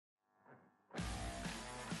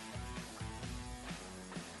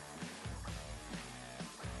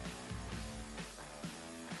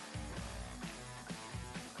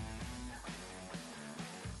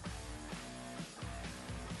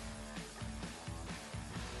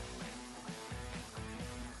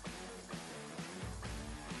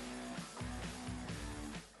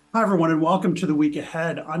Hi, everyone, and welcome to the week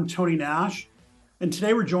ahead. I'm Tony Nash, and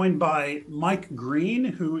today we're joined by Mike Green,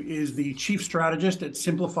 who is the Chief Strategist at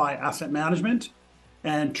Simplify Asset Management,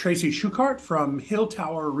 and Tracy Shuchart from Hill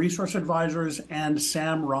Tower Resource Advisors, and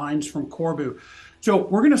Sam Rines from Corbu. So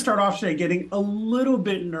we're going to start off today getting a little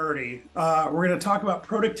bit nerdy. We're going to talk about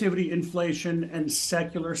productivity, inflation, and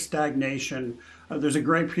secular stagnation. There's a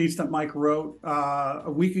great piece that Mike wrote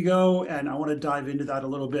a week ago, and I want to dive into that a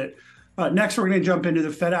little bit. Next, we're going to jump into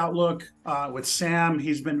the Fed outlook with Sam.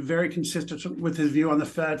 He's been very consistent with his view on the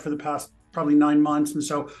Fed for the past probably 9 months. And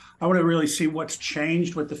so I want to really see what's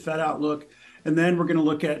changed with the Fed outlook. And then we're going to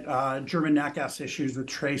look at German nat gas issues with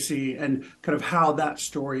Tracy and kind of how that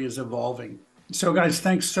story is evolving. So guys,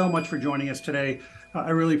 thanks so much for joining us today.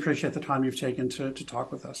 I really appreciate the time you've taken to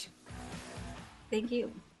talk with us. Thank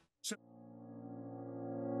you.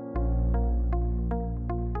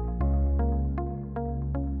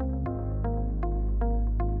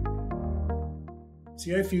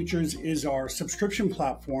 CI Futures is our subscription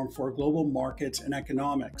platform for global markets and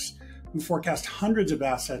economics. We forecast hundreds of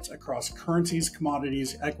assets across currencies,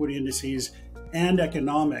 commodities, equity indices, and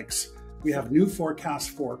economics. We have new forecasts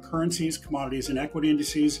for currencies, commodities, and equity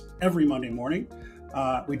indices every Monday morning.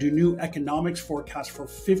 We do new economics forecasts for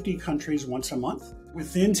 50 countries once a month.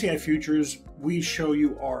 Within CI Futures, we show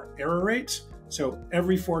you our error rates. So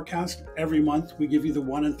every forecast, every month, we give you the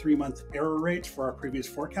 1 and 3 month error rates for our previous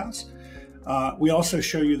forecasts. We also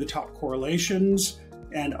show you the top correlations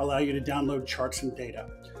and allow you to download charts and data.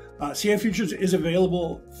 CI Futures is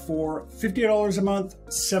available for $58 a month,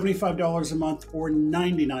 $75 a month, or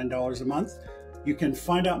 $99 a month. You can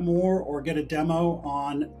find out more or get a demo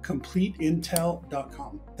on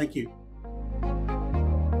completeintel.com. Thank you.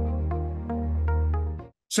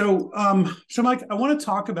 So Mike, I want to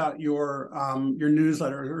talk about your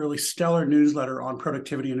newsletter, a really stellar newsletter on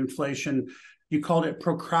productivity and inflation. You called it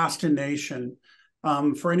Procrastination.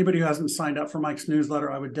 For anybody who hasn't signed up for Mike's newsletter,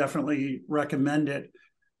 I would definitely recommend it.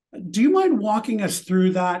 Do you mind walking us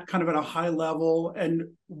through that kind of at a high level?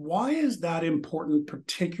 And why is that important,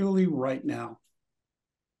 particularly right now?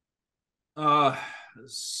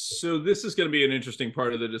 So this is going to be an interesting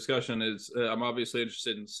part of the discussion. I'm obviously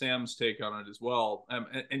interested in Sam's take on it as well.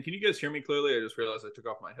 And can you guys hear me clearly? I just realized I took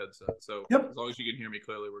off my headset. So Yep. As long as you can hear me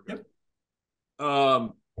clearly, we're good.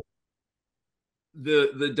 Yep.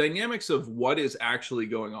 The dynamics of what is actually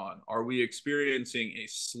going on. Are we experiencing a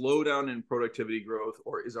slowdown in productivity growth,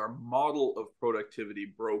 or is our model of productivity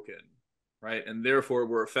broken, right? And therefore,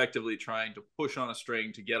 we're effectively trying to push on a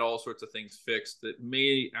string to get all sorts of things fixed that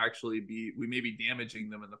we may be damaging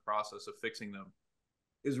them in the process of fixing them,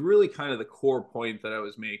 is really kind of the core point that I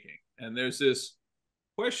was making. And there's this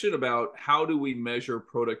question about how do we measure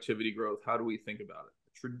productivity growth? How do we think about it?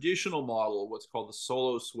 Traditional model, what's called the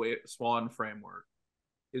solo swan framework,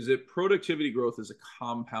 is that productivity growth is a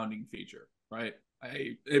compounding feature, right?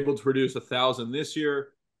 I'm able to produce 1,000 this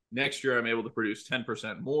year. Next year, I'm able to produce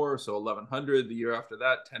 10% more. So 1,100. The year after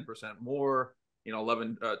that, 10% more,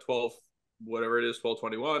 12, whatever it is,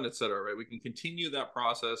 1221, et cetera, right? We can continue that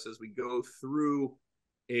process as we go through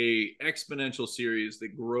a exponential series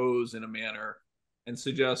that grows in a manner and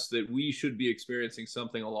suggests that we should be experiencing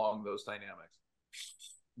something along those dynamics.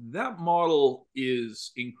 That model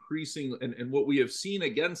is increasing, and what we have seen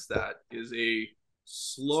against that is a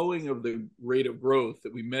slowing of the rate of growth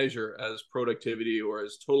that we measure as productivity or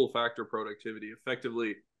as total factor productivity.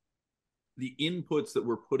 Effectively, the inputs that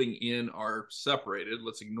we're putting in are separated.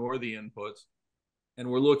 Let's ignore the inputs, and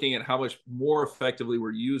we're looking at how much more effectively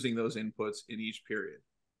we're using those inputs in each period,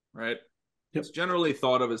 right? Yep. It's generally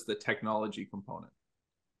thought of as the technology component.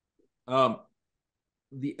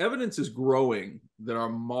 The evidence is growing that our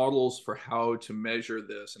models for how to measure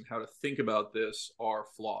this and how to think about this are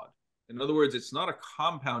flawed. In other words, it's not a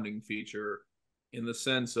compounding feature in the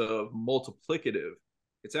sense of multiplicative.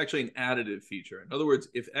 It's actually an additive feature. In other words,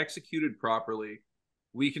 if executed properly,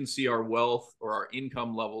 we can see our wealth or our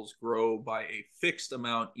income levels grow by a fixed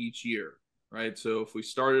amount each year, right? So if we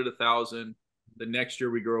start at 1,000, the next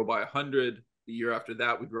year we grow by 100, the year after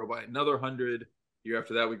that we grow by another 100, the year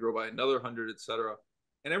after that we grow by another 100, et cetera.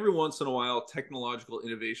 And every once in a while, technological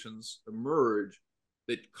innovations emerge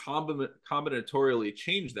that combinatorially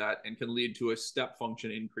change that and can lead to a step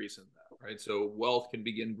function increase in that, right? So wealth can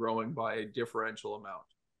begin growing by a differential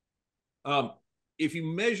amount. If you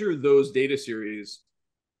measure those data series,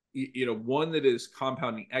 one that is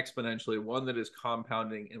compounding exponentially, one that is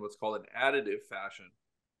compounding in what's called an additive fashion,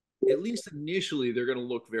 at least initially, they're going to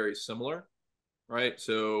look very similar. Right,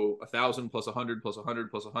 so 1,000 plus 100 plus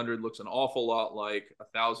 100 plus 100 looks an awful lot like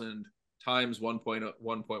 1,000 times 1.1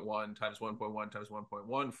 times 1.1 times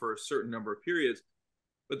 1.1 for a certain number of periods.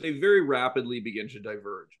 but they very rapidly begin to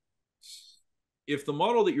diverge. If the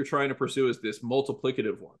model that you're trying to pursue is this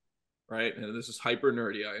multiplicative one, right, and this is hyper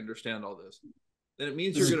nerdy, I understand all this, then it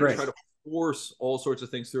means you're going to try to force all sorts of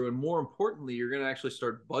things through. And more importantly, you're going to actually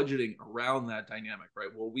start budgeting around that dynamic, right?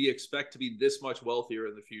 Well, we expect to be this much wealthier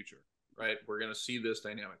in the future, right? We're going to see this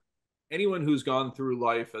dynamic. Anyone who's gone through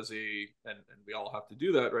life as and we all have to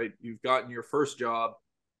do that, right? You've gotten your first job.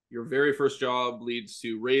 Your very first job leads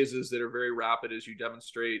to raises that are very rapid as you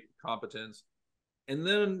demonstrate competence. And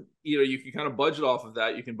then, you can kind of budget off of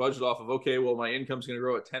that. You can budget off of, okay, well, my income's going to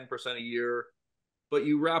grow at 10% a year. But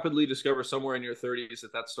you rapidly discover somewhere in your 30s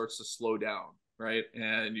that starts to slow down, right?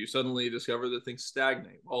 And you suddenly discover that things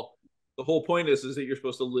stagnate. Well, the whole point is that you're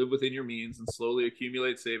supposed to live within your means and slowly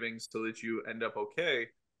accumulate savings so that you end up okay.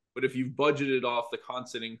 But if you've budgeted off the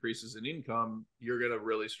constant increases in income, you're going to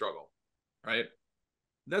really struggle, right?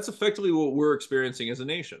 That's effectively what we're experiencing as a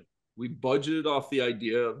nation. We budgeted off the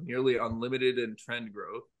idea of nearly unlimited and trend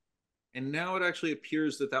growth. And now it actually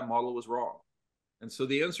appears that model was wrong. And so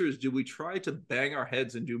the answer is, do we try to bang our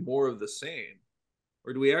heads and do more of the same?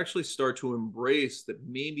 Or do we actually start to embrace that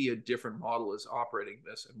maybe a different model is operating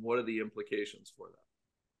this? And what are the implications for that?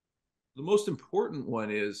 The most important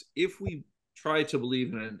one is, if we try to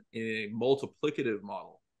believe in a multiplicative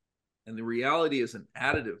model and the reality is an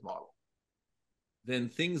additive model, then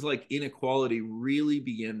things like inequality really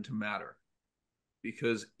begin to matter.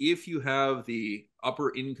 Because if you have the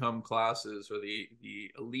upper income classes or the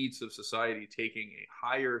elites of society taking a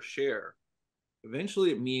higher share,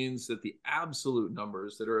 eventually it means that the absolute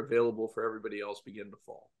numbers that are available for everybody else begin to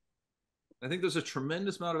fall. I think there's a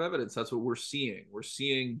tremendous amount of evidence that's what we're seeing. We're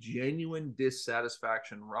seeing genuine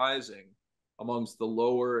dissatisfaction rising amongst the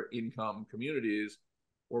lower income communities,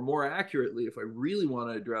 or more accurately, if I really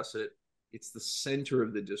want to address it, it's the center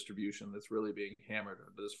of the distribution that's really being hammered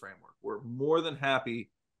under this framework. We're more than happy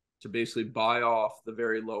to basically buy off the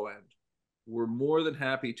very low end. We're more than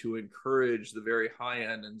happy to encourage the very high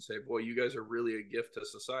end and say, boy, you guys are really a gift to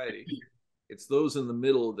society. It's those in the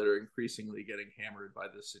middle that are increasingly getting hammered by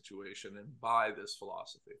this situation and by this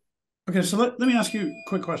philosophy. Okay, so let me ask you a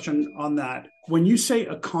quick question on that. When you say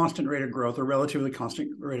a constant rate of growth or relatively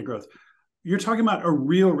constant rate of growth, you're talking about a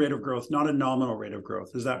real rate of growth, not a nominal rate of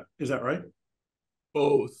growth. Is that right?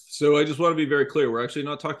 Both. So I just want to be very clear. We're actually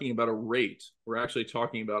not talking about a rate. We're actually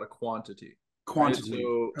talking about a quantity. Quantity.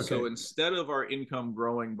 Right? So instead of our income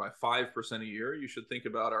growing by 5% a year, you should think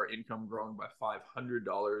about our income growing by $500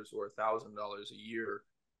 or $1,000 a year.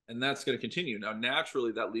 And that's going to continue. Now,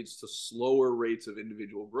 naturally, that leads to slower rates of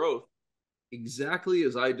individual growth, exactly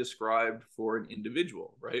as I described for an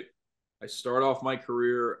individual, right? I start off my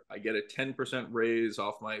career, I get a 10% raise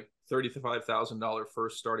off my $35,000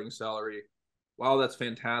 first starting salary. Wow, that's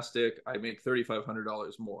fantastic. I make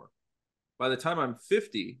 $3,500 more. By the time I'm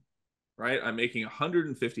 50, right, I'm making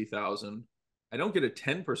 $150,000. I don't get a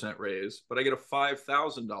 10% raise, but I get a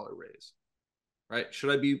 $5,000 raise, right?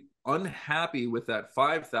 Should I be unhappy with that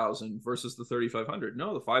 $5,000 versus the $3,500?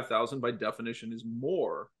 No, the $5,000 by definition is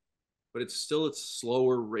more, but it's still its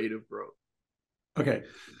slower rate of growth. Okay,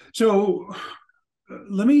 so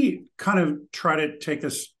let me kind of try to take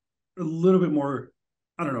this a little bit more,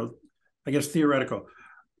 I don't know, I guess theoretical.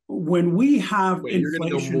 When we have inflation, you're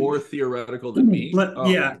going to go more theoretical than me? Let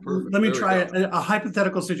me try a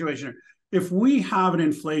hypothetical situation. If we have an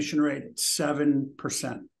inflation rate at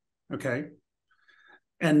 7%, okay,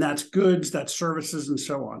 and that's goods, that's services, and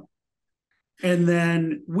so on, and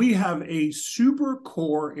then we have a super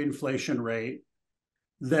core inflation rate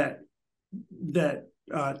that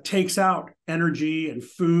takes out energy and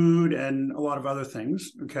food and a lot of other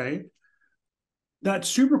things, okay? That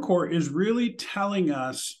supercore is really telling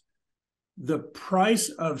us the price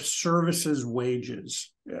of services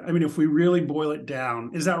wages. I mean, if we really boil it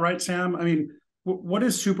down, is that right, Sam? I mean, what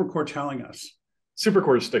is supercore telling us?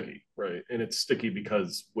 Supercore is sticky, right? And it's sticky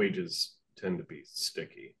because wages tend to be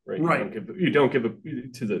sticky, right? Right. You don't give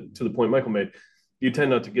to the point Michael made. You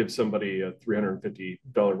tend not to give somebody a $350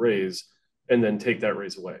 raise and then take that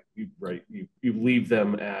raise away. You leave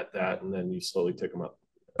them at that, and then you slowly tick them up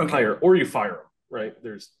higher, or you fire them. Right?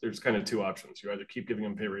 There's kind of two options. You either keep giving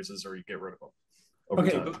them pay raises or you get rid of them.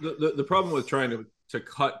 Okay. The problem with trying to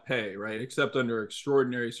cut pay, right, except under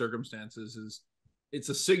extraordinary circumstances, is it's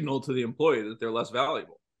a signal to the employee that they're less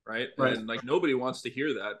valuable, right? And like nobody wants to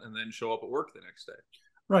hear that and then show up at work the next day.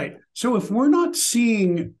 Right. So if we're not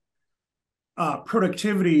seeing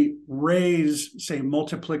productivity raise, say,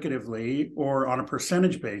 multiplicatively or on a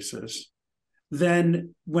percentage basis,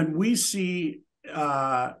 then when we see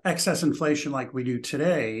excess inflation like we do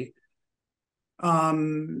today,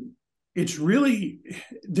 it's really,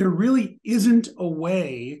 there really isn't a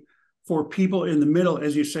way for people in the middle,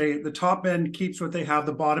 as you say, the top end keeps what they have,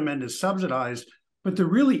 the bottom end is subsidized, but there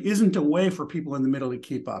really isn't a way for people in the middle to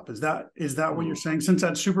keep up. Is that what you're saying? Since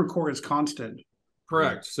that super core is constant.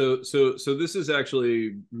 Correct. So this is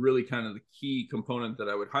actually really kind of the key component that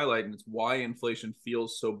I would highlight, and it's why inflation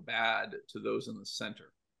feels so bad to those in the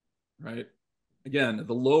center, right? Again, at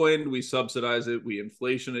the low end, we subsidize it, we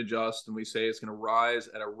inflation adjust, and we say it's going to rise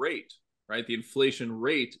at a rate, right? The inflation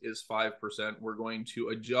rate is 5%. We're going to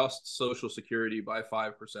adjust Social Security by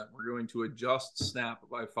 5%. We're going to adjust SNAP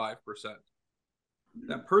by 5%.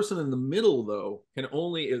 That person in the middle, though, can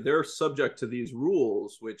only, if they're subject to these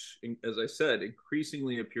rules, which, as I said,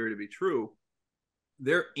 increasingly appear to be true,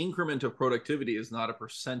 their increment of productivity is not a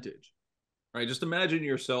percentage, right? Just imagine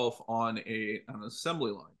yourself on an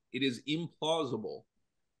assembly line. It is implausible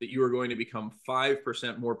that you are going to become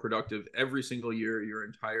 5% more productive every single year your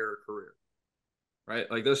entire career, right?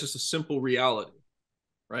 Like, that's just a simple reality,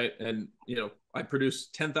 right? And, you know, I produce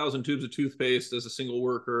 10,000 tubes of toothpaste as a single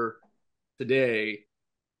worker today.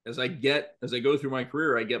 As I go through my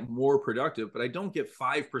career, I get more productive, but I don't get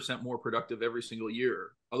 5% more productive every single year.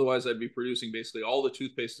 Otherwise, I'd be producing basically all the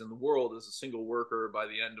toothpaste in the world as a single worker by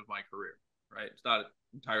the end of my career, right? It's not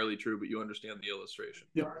entirely true, but you understand the illustration.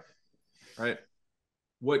 Yeah. Right?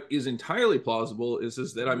 What is entirely plausible is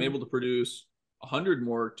that I'm able to produce 100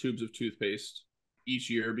 more tubes of toothpaste each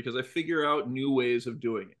year because I figure out new ways of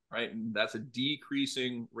doing it, right? And that's a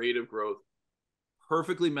decreasing rate of growth,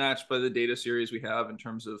 perfectly matched by the data series we have in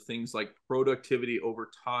terms of things like productivity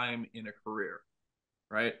over time in a career,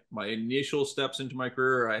 right? My initial steps into my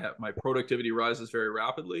career, my productivity rises very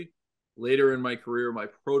rapidly. Later in my career, my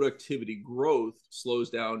productivity growth slows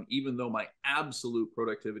down, even though my absolute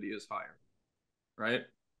productivity is higher, right?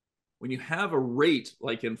 When you have a rate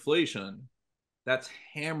like inflation, that's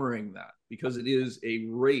hammering that because it is a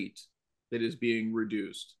rate that is being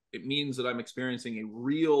reduced. It means that I'm experiencing a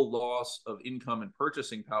real loss of income and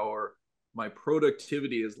purchasing power. My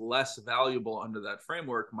productivity is less valuable under that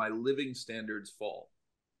framework. My living standards fall,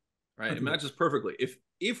 right? It matches perfectly.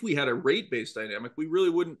 If we had a rate-based dynamic, we really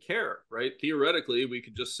wouldn't care, right? Theoretically, we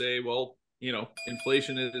could just say, well, you know,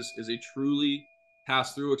 inflation is a truly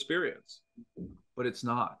pass-through experience, but it's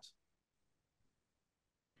not.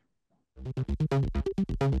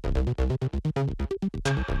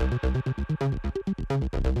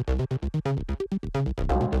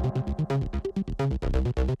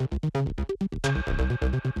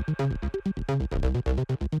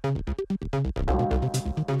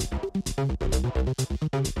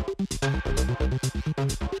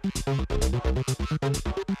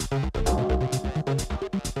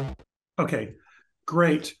 Okay,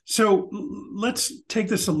 great. So let's take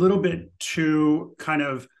this a little bit to kind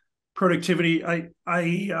of productivity. I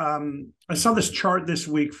saw this chart this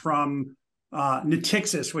week from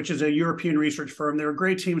Natixis, which is a European research firm. They're a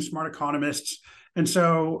great team, smart economists. And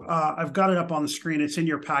so I've got it up on the screen. It's in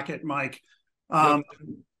your packet, Mike. Looking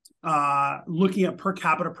at per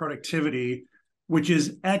capita productivity, which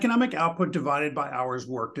is economic output divided by hours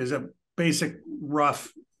worked, is a basic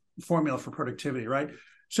rough formula for productivity, right?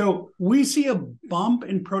 So we see a bump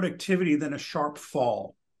in productivity, then a sharp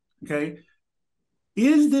fall, okay?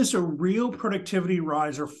 Is this a real productivity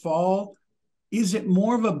rise or fall? Is it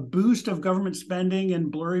more of a boost of government spending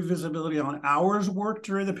and blurry visibility on hours worked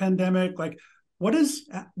during the pandemic? Like, what does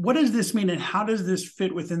this mean, and how does this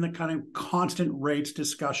fit within the kind of constant rates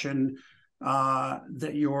discussion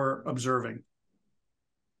that you're observing?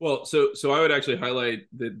 Well, so I would actually highlight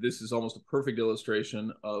that this is almost a perfect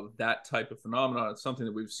illustration of that type of phenomenon. It's something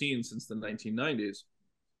that we've seen since the 1990s,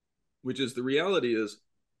 which is the reality is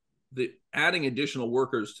that adding additional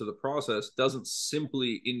workers to the process doesn't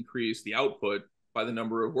simply increase the output by the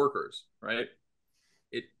number of workers, right?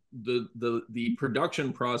 The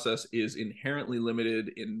production process is inherently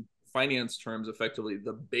limited in finance terms. Effectively,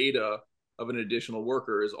 the beta of an additional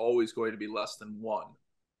worker is always going to be less than 1.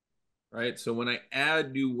 Right. So when I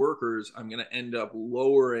add new workers, I'm going to end up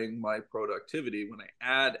lowering my productivity. When I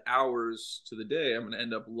add hours to the day, I'm going to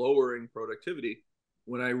end up lowering productivity.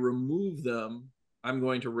 When I remove them, I'm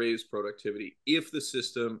going to raise productivity if the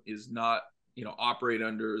system is not, operate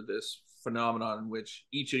under this phenomenon in which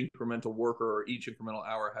each incremental worker or each incremental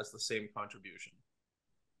hour has the same contribution.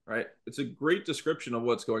 Right. It's a great description of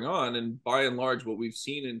what's going on. And by and large, what we've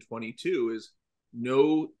seen in 22 is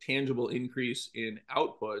no tangible increase in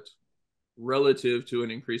output relative to an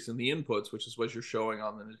increase in the inputs, which is what you're showing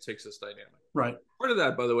on the Natixis dynamic. Right. Part of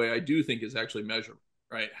that, by the way, I do think is actually measurement,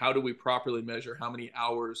 right? How do we properly measure how many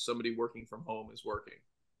hours somebody working from home is working,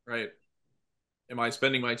 right? Am I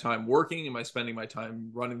spending my time working? Am I spending my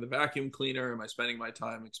time running the vacuum cleaner? Am I spending my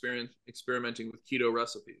time experimenting with keto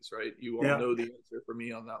recipes, right? You all know the answer for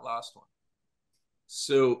me on that last one.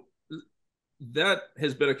 So that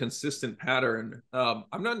has been a consistent pattern. I'm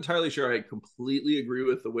not entirely sure I completely agree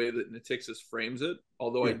with the way that Natixis frames it,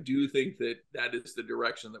 although I do think that that is the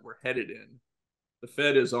direction that we're headed in. The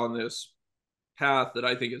Fed is on this path that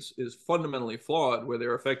I think is fundamentally flawed, where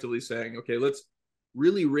they're effectively saying, okay, let's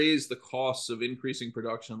really raise the costs of increasing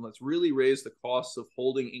production. Let's really raise the costs of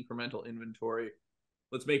holding incremental inventory.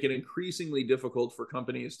 Let's make it increasingly difficult for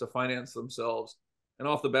companies to finance themselves. And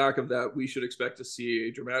off the back of that, we should expect to see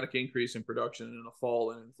a dramatic increase in production and a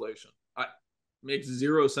fall in inflation. Makes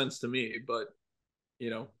zero sense to me, but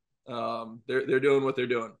they're doing what they're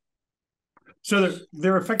doing. So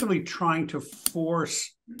they're effectively trying to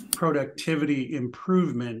force productivity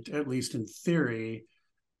improvement, at least in theory,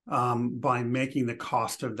 by making the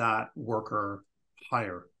cost of that worker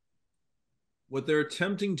higher. What they're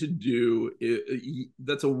attempting to do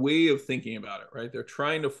that's a way of thinking about it, right? They're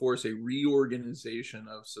trying to force a reorganization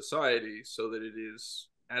of society so that it is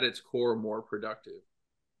at its core more productive.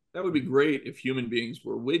 That would be great if human beings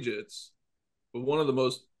were widgets, but one of the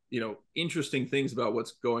most interesting things about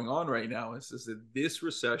what's going on right now is that this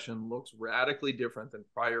recession looks radically different than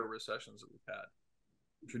prior recessions that we've had.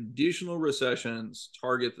 Traditional recessions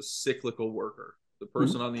target the cyclical worker, the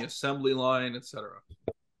person on the assembly line, et cetera.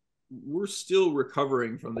 We're still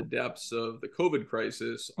recovering from the depths of the COVID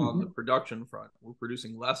crisis on the production front. We're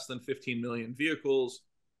producing less than 15 million vehicles.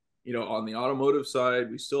 On the automotive side,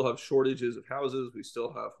 we still have shortages of houses. We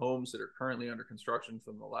still have homes that are currently under construction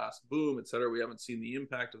from the last boom, et cetera. We haven't seen the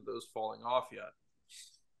impact of those falling off yet.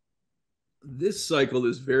 This cycle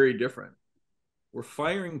is very different. We're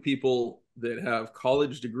firing people that have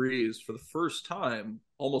college degrees for the first time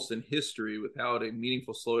almost in history without a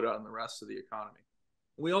meaningful slowdown in the rest of the economy.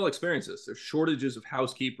 We all experience this. There's shortages of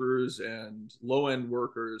housekeepers and low-end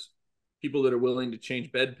workers, people that are willing to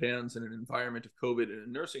change bedpans in an environment of COVID in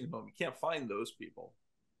a nursing home. You can't find those people,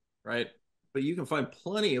 right? But you can find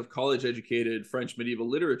plenty of college-educated French medieval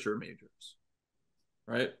literature majors,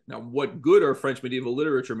 right? Now, what good are French medieval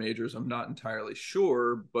literature majors? I'm not entirely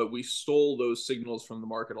sure, but we stole those signals from the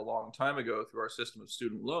market a long time ago through our system of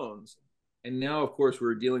student loans. And now, of course,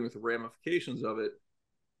 we're dealing with the ramifications of it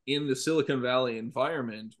in the Silicon Valley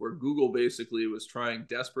environment, where Google basically was trying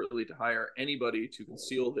desperately to hire anybody to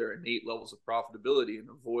conceal their innate levels of profitability and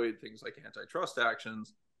avoid things like antitrust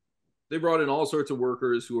actions. They brought in all sorts of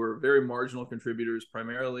workers who are very marginal contributors,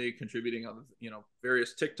 primarily contributing on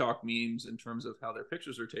various TikTok memes in terms of how their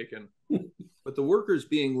pictures are taken. But the workers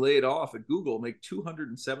being laid off at Google make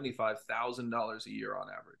 $275,000 a year on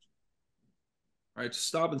average. Right?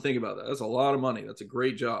 Stop and think about that. That's a lot of money. That's a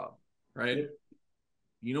great job, right?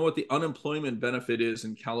 You know what the unemployment benefit is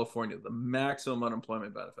in California, the maximum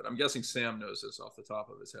unemployment benefit? I'm guessing Sam knows this off the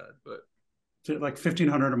top of his head, but is it like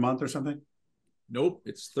 $1,500 a month or something? Nope,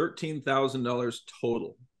 it's $13,000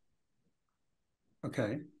 total.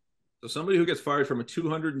 Okay. So somebody who gets fired from a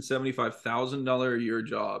 $275,000 a year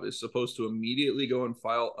job is supposed to immediately go and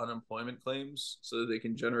file unemployment claims so that they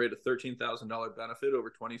can generate a $13,000 benefit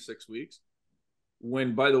over 26 weeks.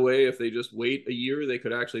 When, by the way, if they just wait a year, they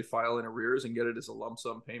could actually file in arrears and get it as a lump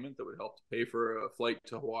sum payment that would help to pay for a flight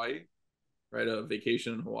to Hawaii, right? A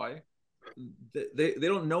vacation in Hawaii. They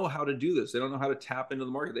don't know how to do this. They don't know how to tap into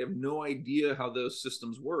the market. They have no idea how those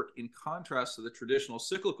systems work, in contrast to the traditional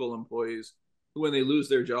cyclical employees who, when they lose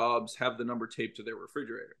their jobs, have the number taped to their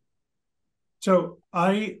refrigerator. So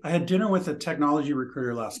I had dinner with a technology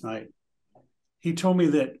recruiter last night. He told me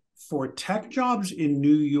that for tech jobs in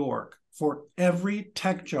New York, for every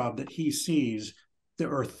tech job that he sees,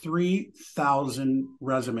 there are 3,000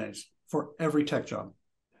 resumes for every tech job.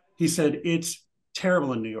 He said it's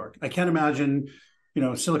terrible in New York. I can't imagine,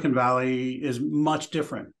 Silicon Valley is much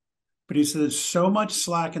different. But he said there's so much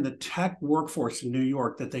slack in the tech workforce in New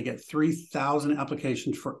York that they get 3,000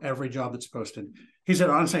 applications for every job that's posted. He said,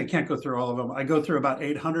 honestly, I can't go through all of them. I go through about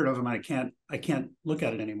 800 of them, and I can't look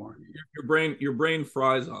at it anymore. Your brain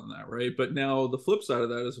fries on that, right? But now the flip side of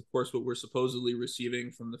that is, of course, what we're supposedly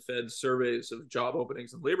receiving from the Fed's surveys of job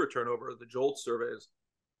openings and labor turnover, the JOLT surveys.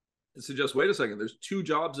 It suggests, wait a second, there's 2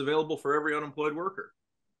 jobs available for every unemployed worker.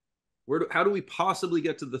 How do we possibly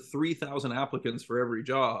get to the 3,000 applicants for every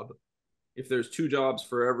job if there's 2 jobs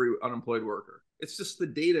for every unemployed worker? It's just, the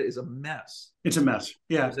data is a mess. It's a mess.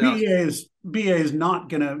 Yeah. BA is not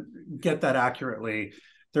going to get that accurately.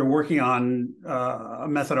 They're working on a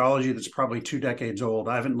methodology that's probably 2 decades old.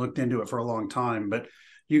 I haven't looked into it for a long time, but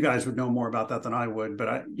you guys would know more about that than I would, but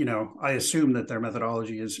I assume that their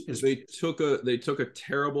methodology is they took a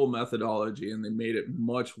terrible methodology and they made it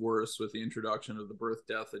much worse with the introduction of the birth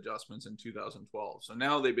death adjustments in 2012. So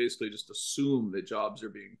now they basically just assume that jobs are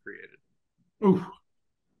being created. Ooh.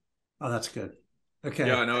 Oh, that's good. Okay.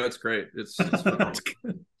 Yeah, no, it's great. It's that's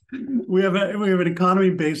good. We have an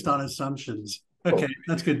economy based on assumptions. Okay,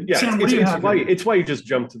 that's good. Yeah, Sam, it's why you just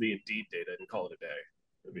jump to the Indeed data and call it a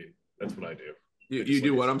day. I mean, that's what I do. You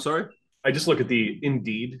do what? I'm sorry? I just look at the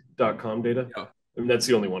Indeed.com data. Yeah. I mean, that's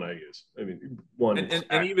the only one I use. I mean,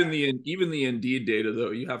 and even the Indeed data,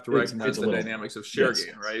 though, you have to recognize the dynamics of share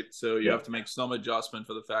gain, right? So you have to make some adjustment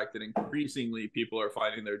for the fact that increasingly people are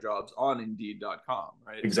finding their jobs on Indeed.com,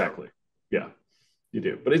 right? Exactly. Yeah, you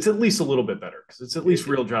do. But it's at least a little bit better because it's at least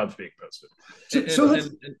real jobs being posted.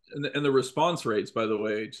 And the response rates, by the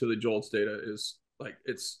way, to the JOLTS data is like,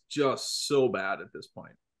 it's just so bad at this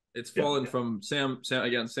point. It's fallen from Sam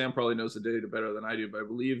probably knows the data better than I do, but I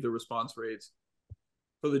believe the response rates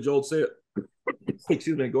for the JOLTS data,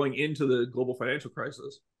 excuse me, going into the global financial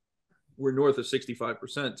crisis, we're north of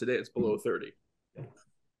 65%. Today it's below 30.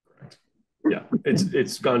 Correct. Yeah,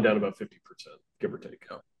 it's gone down about 50%, give or take.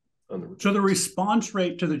 So the response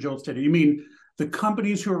rate to the JOLTS data, you mean the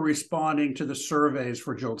companies who are responding to the surveys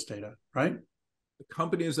for JOLTS data, right? The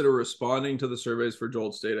companies that are responding to the surveys for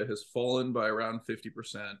JOLTS data has fallen by around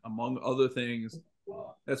 50%. Among other things,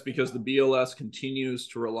 that's because the BLS continues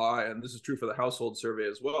to rely, and this is true for the household survey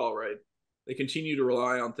as well, right? They continue to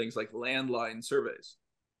rely on things like landline surveys.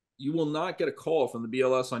 You will not get a call from the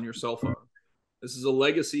BLS on your cell phone. This is a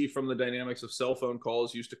legacy from the dynamics of cell phone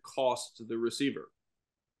calls used to cost the receiver,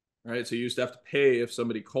 right? So you used to have to pay if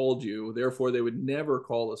somebody called you. Therefore, they would never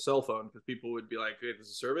call a cell phone because people would be like, hey, this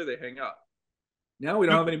is a survey, they hang up. Now we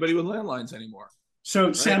don't have anybody with landlines anymore. So,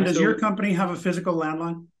 right? Sam, does your company have a physical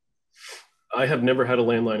landline? I have never had a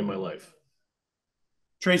landline in my life.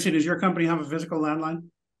 Tracy, does your company have a physical landline?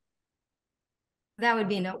 That would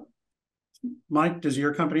be no. Mike, does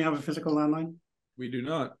your company have a physical landline? We do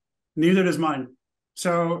not. Neither does mine.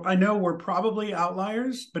 So I know we're probably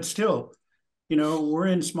outliers, but still, we're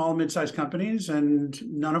in small, mid-sized companies and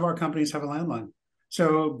none of our companies have a landline.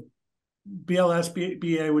 So BLS,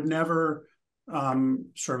 BA would never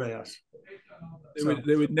survey us.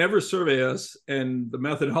 They would never survey us, and the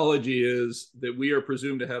methodology is that we are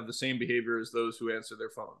presumed to have the same behavior as those who answer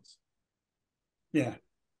their phones. Yeah.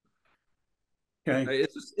 Okay.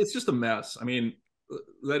 It's just a mess. I mean,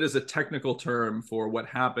 that is a technical term for what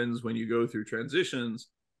happens when you go through transitions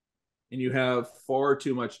and you have far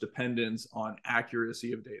too much dependence on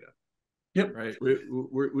accuracy of data. Yep. Right.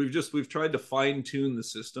 We've tried to fine tune the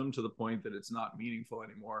system to the point that it's not meaningful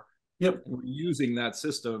anymore. Yep. We're using that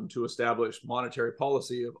system to establish monetary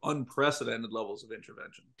policy of unprecedented levels of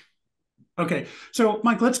intervention. Okay. So,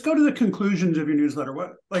 Mike, let's go to the conclusions of your newsletter.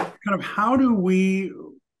 What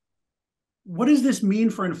does this mean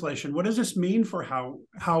for inflation? What does this mean for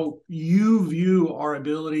how you view our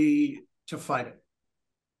ability to fight it?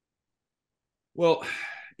 Well,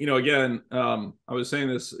 again, I was saying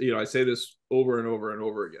this, I say this over and over and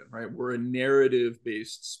over again, right? We're a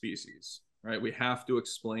narrative-based species. Right? We have to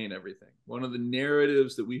explain everything. One of the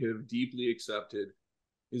narratives that we have deeply accepted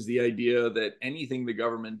is the idea that anything the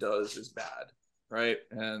government does is bad, right?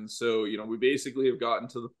 And so, we basically have gotten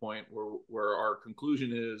to the point where our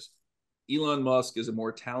conclusion is Elon Musk is a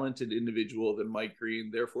more talented individual than Mike Green,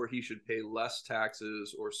 therefore he should pay less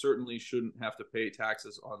taxes or certainly shouldn't have to pay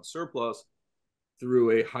taxes on surplus through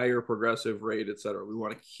a higher progressive rate, et cetera. We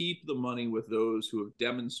want to keep the money with those who have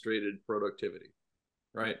demonstrated productivity,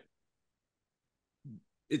 right?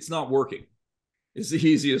 It's not working. It's the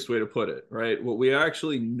easiest way to put it, right? What we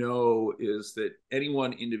actually know is that any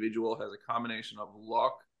one individual has a combination of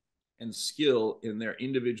luck and skill in their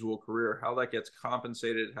individual career. How that gets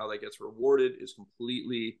compensated, how that gets rewarded is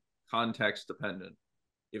completely context dependent.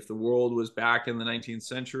 If the world was back in the 19th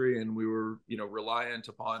century and we were, reliant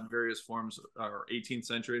upon various forms, or 18th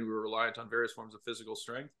century, and we were reliant on various forms of physical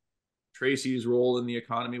strength, Tracy's role in the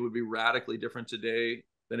economy would be radically different today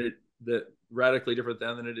than it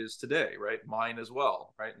is today, right? Mine as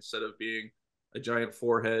well, right? Instead of being a giant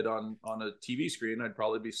forehead on a TV screen, I'd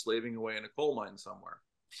probably be slaving away in a coal mine somewhere.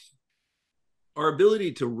 Our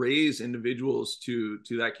ability to raise individuals to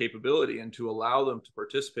that capability and to allow them to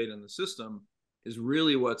participate in the system is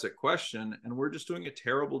really what's at question. And we're just doing a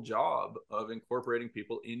terrible job of incorporating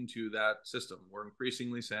people into that system. We're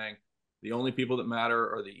increasingly saying the only people that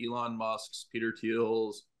matter are the Elon Musks, Peter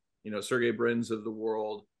Thiels, Sergey Brins of the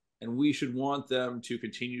world. And we should want them to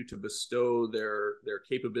continue to bestow their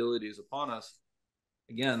capabilities upon us.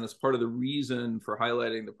 again, that's part of the reason for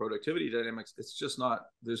highlighting the productivity dynamics. It's just not,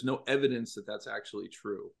 there's no evidence that that's actually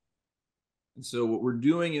true. And so what we're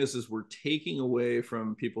doing is we're taking away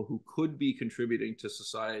from people who could be contributing to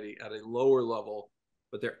society at a lower level,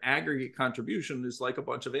 but their aggregate contribution is like a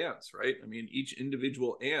bunch of ants, right? I mean, each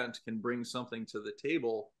individual ant can bring something to the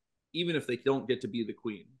table, even if they don't get to be the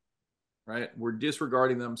queen, right? We're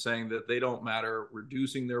disregarding them, saying that they don't matter,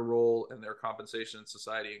 reducing their role and their compensation in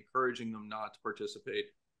society, encouraging them not to participate.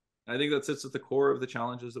 And I think that sits at the core of the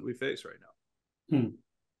challenges that we face right now.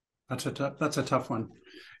 That's a tough one,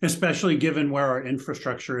 especially given where our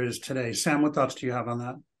infrastructure is today. Sam, what thoughts do you have on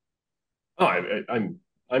that? Oh,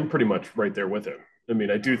 I'm pretty much right there with him. I mean,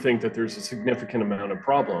 I do think that there's a significant amount of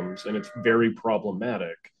problems, and it's very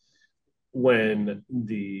problematic when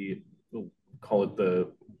call it the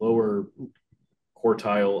lower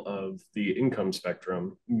quartile of the income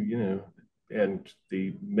spectrum, and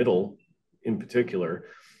the middle in particular,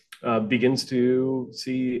 begins to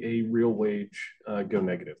see a real wage go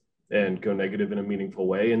negative in a meaningful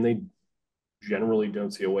way, and they generally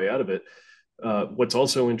don't see a way out of it. What's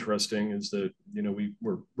also interesting is that,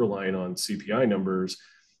 we're relying on CPI numbers,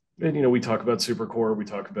 and, we talk about supercore, we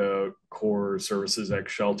talk about core services,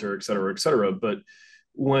 ex shelter, et cetera, but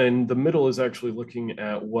when the middle is actually looking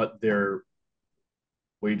at what their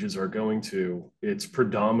wages are going to, it's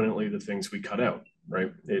predominantly the things we cut out,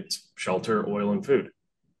 right? It's shelter, oil, and food. I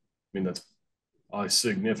mean, that's a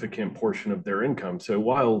significant portion of their income. So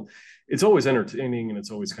while it's always entertaining and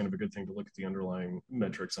it's always kind of a good thing to look at the underlying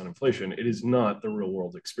metrics on inflation, it is not the real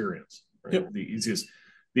world experience, right? Yep.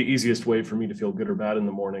 The easiest way for me to feel good or bad in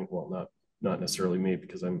the morning, well, not necessarily me,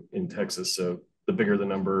 because I'm in Texas, so the bigger the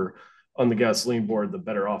number on the gasoline board, the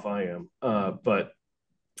better off I am. But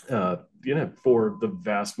for the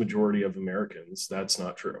vast majority of Americans, that's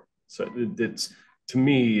not true. So it's, to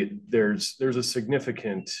me, there's a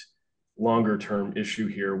significant longer term issue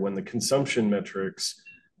here when the consumption metrics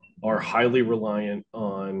are highly reliant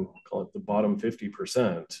on, call it the bottom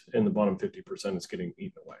 50%, and the bottom 50% is getting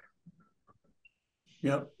eaten away.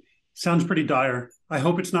 Yep. Sounds pretty dire. I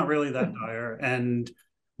hope it's not really that dire. And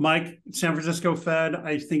Mike, San Francisco Fed,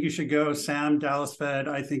 I think you should go. Sam, Dallas Fed,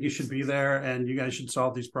 I think you should be there, and you guys should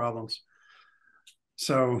solve these problems.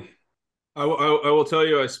 So I will tell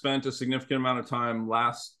you, I spent a significant amount of time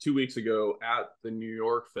 2 weeks ago at the New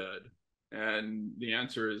York Fed, and the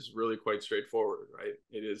answer is really quite straightforward, right?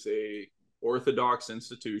 It is a orthodox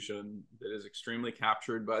institution that is extremely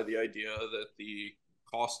captured by the idea that the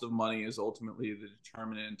cost of money is ultimately the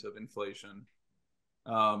determinant of inflation.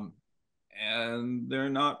 And they're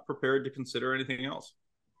not prepared to consider anything else,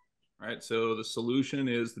 right? So the solution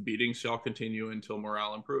is the beatings shall continue until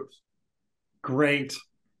morale improves. Great.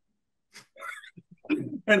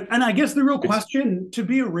 And I guess the real question, to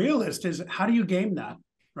be a realist, is how do you game that,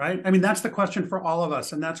 right? I mean, that's the question for all of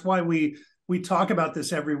us. And that's why we talk about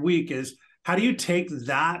this every week, is how do you take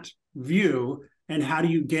that view and how do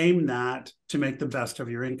you game that to make the best of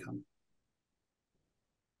your income?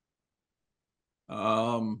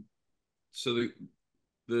 So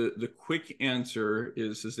the quick answer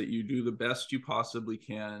is that you do the best you possibly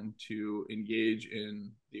can to engage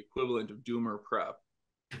in the equivalent of doomer prep,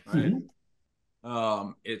 right? Mm-hmm.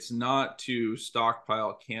 It's not to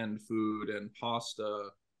stockpile canned food and pasta.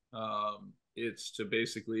 It's to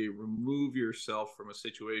basically remove yourself from a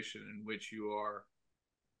situation in which you are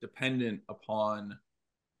dependent upon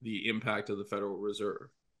the impact of the Federal Reserve,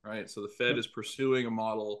 right? So the Fed is pursuing a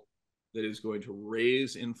model that is going to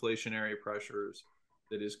raise inflationary pressures,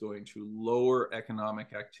 that is going to lower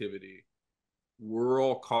economic activity. We're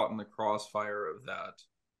all caught in the crossfire of that.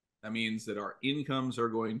 That means that our incomes are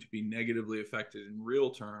going to be negatively affected in real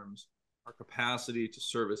terms. Our capacity to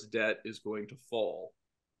service debt is going to fall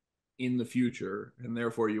in the future, and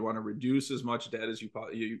therefore you want to reduce as much debt as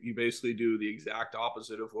you basically do the exact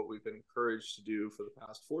opposite of what we've been encouraged to do for the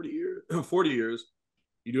past 40 years.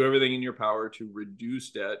 You do everything in your power to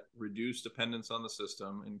reduce debt, reduce dependence on the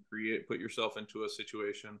system, and put yourself into a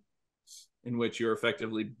situation in which you're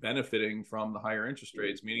effectively benefiting from the higher interest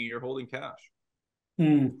rates, meaning you're holding cash.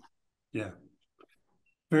 Yeah.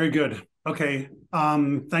 Very good. Okay.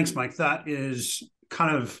 Thanks, Mike. That is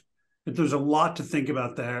there's a lot to think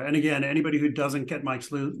about there. And again, anybody who doesn't get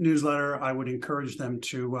Mike's newsletter, I would encourage them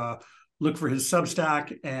to look for his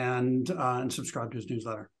Substack and subscribe to his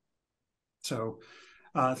newsletter. So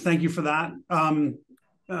thank you for that.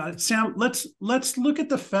 Sam, let's look at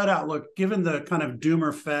the Fed outlook, given the kind of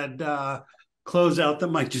doomer Fed closeout that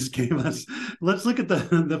Mike just gave us. Let's look at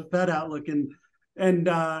the Fed outlook and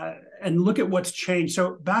look at what's changed.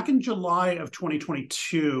 So back in July of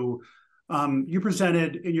 2022, You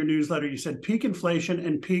presented in your newsletter, you said peak inflation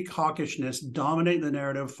and peak hawkishness dominate the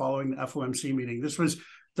narrative following the FOMC meeting. This was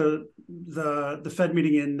the Fed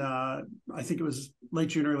meeting in, I think it was late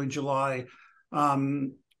June, early July.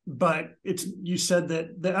 But you said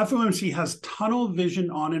that the FOMC has tunnel vision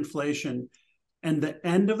on inflation and the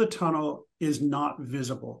end of the tunnel is not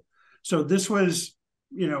visible. So this was,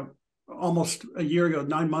 almost a year ago,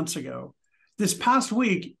 9 months ago. This past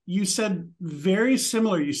week, you said very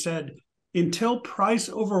similar. You said, until price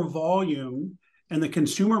over volume and the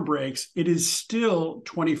consumer breaks, it is still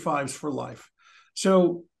 25s for life.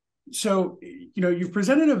 So you've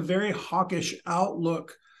presented a very hawkish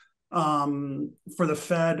outlook for the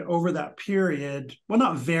Fed over that period. Well,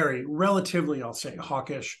 not very, relatively, I'll say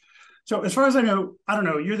hawkish. So as far as I know, I don't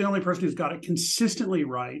know, you're the only person who's got it consistently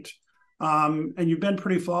right. And you've been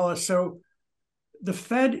pretty flawless. So the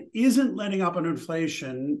Fed isn't letting up on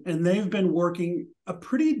inflation, and they've been working a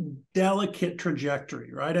pretty delicate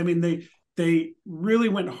trajectory, right? I mean, they really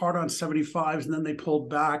went hard on 75s, and then they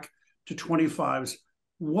pulled back to 25s.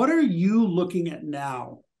 What are you looking at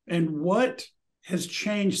now? And what has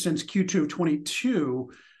changed since Q2 of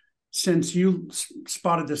 22, since you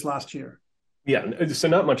spotted this last year? Yeah, so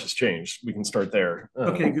not much has changed. We can start there.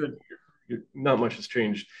 Okay, good. Not much has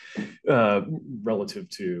changed relative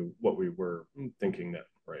to what we were thinking then,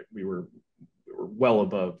 right? We were well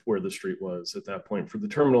above where the street was at that point for the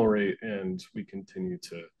terminal rate, and we continue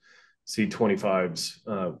to see 25s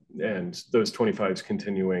and those 25s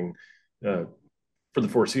continuing for the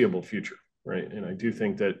foreseeable future, right? And I do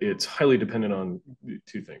think that it's highly dependent on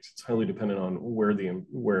two things. It's highly dependent on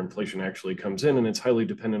where inflation actually comes in, and it's highly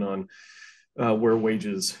dependent on where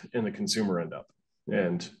wages and the consumer end up.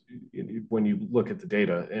 And when you look at the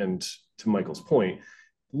data, and to Michael's point,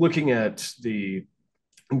 looking at the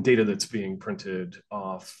data that's being printed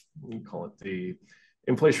off, we call it the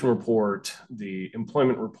inflation report, the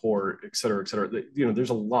employment report, et cetera,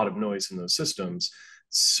 there's a lot of noise in those systems.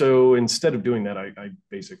 So instead of doing that, I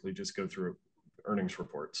basically just go through earnings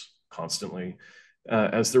reports constantly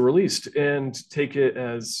as they're released and take it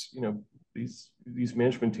as, these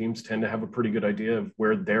management teams tend to have a pretty good idea of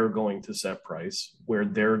where they're going to set price, where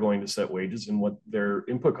they're going to set wages, and what their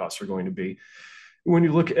input costs are going to be. When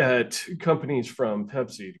you look at companies from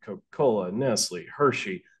Pepsi to Coca-Cola, Nestle,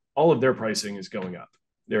 Hershey, all of their pricing is going up.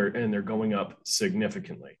 They're going up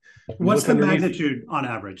significantly. What's the magnitude on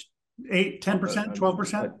average? 8, 10%,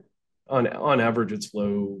 12%? On average, it's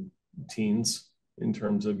low teens in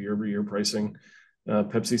terms of year-over-year pricing.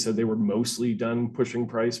 Pepsi said they were mostly done pushing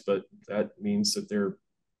price, but that means that they're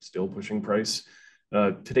still pushing price.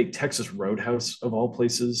 Today, Texas Roadhouse, of all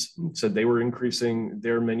places, said they were increasing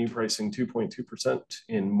their menu pricing 2.2%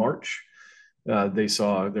 in March. They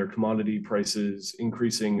saw their commodity prices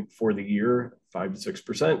increasing for the year 5 to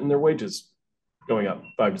 6%, and their wages going up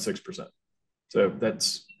 5 to 6%. So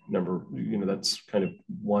that's that's kind of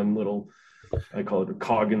one little, I call it a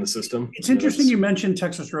cog in the system. It's interesting you mentioned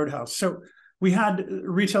Texas Roadhouse. So we had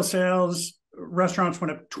retail sales, restaurants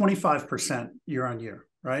went up 25% year on year,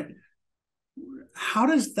 right? How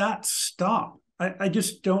does that stop? I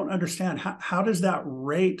just don't understand. How does that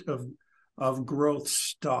rate of growth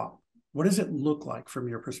stop? What does it look like from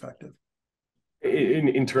your perspective?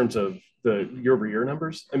 In terms of the year-over-year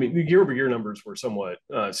numbers, I mean, the year-over-year numbers were somewhat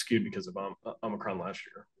skewed because of Omicron last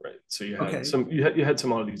year, right? So you had you had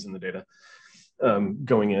some oddities in the data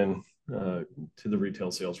going in to the retail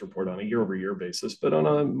sales report on a year-over-year basis, but on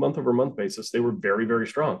a month-over-month basis, they were very, very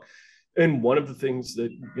strong. And one of the things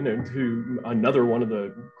that, another one of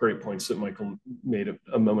the great points that Michael made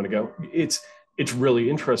a moment ago, it's really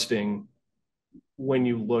interesting when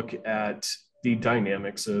you look at the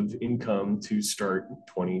dynamics of income to start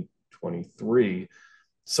 2023.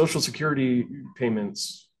 Social Security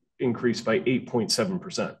payments increased by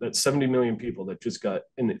 8.7%. That's 70 million people that just got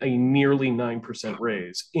a nearly 9%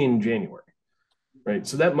 raise in January, right?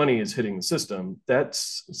 So that money is hitting the system.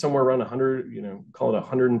 That's somewhere around call it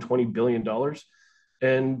 $120 billion.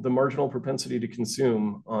 And the marginal propensity to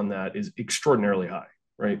consume on that is extraordinarily high,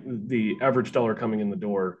 right? The average dollar coming in the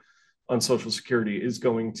door on Social Security is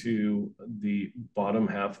going to the bottom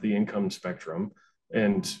half of the income spectrum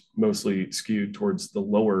and mostly skewed towards the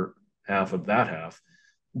lower half of that half.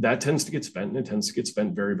 That tends to get spent, and it tends to get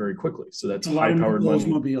spent very, very quickly. So that's high-powered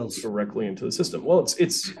money directly into the system. Well,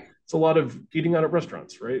 it's a lot of eating out at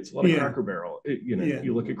restaurants, right? It's a lot of Cracker Barrel.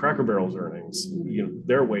 You look at Cracker Barrel's earnings,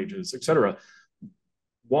 their wages, et cetera.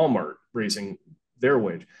 Walmart raising their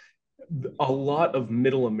wage. A lot of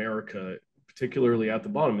middle America, particularly at the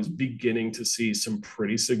bottom, is beginning to see some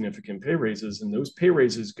pretty significant pay raises, and those pay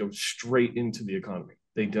raises go straight into the economy.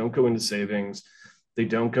 They don't go into savings. They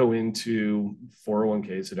don't go into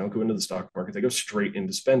 401ks. They don't go into the stock market. They go straight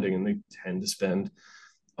into spending, and they tend to spend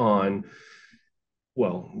on,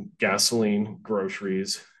 well, gasoline,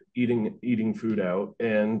 groceries, eating food out,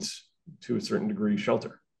 and to a certain degree,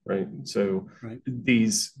 shelter, right? So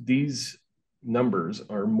these numbers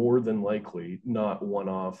are more than likely not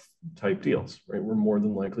one-off type deals, right? We're more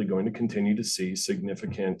than likely going to continue to see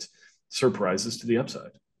significant surprises to the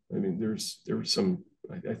upside. I mean, there were some,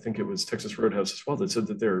 I think it was Texas Roadhouse as well, that said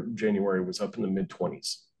that their January was up in the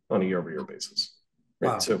mid-20s on a year-over-year basis.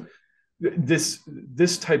 Right. Wow. So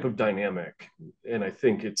this type of dynamic, and I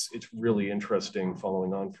think it's really interesting,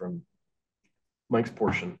 following on from Mike's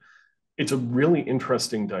portion, it's a really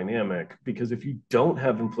interesting dynamic, because if you don't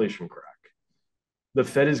have inflation crack, the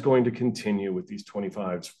Fed is going to continue with these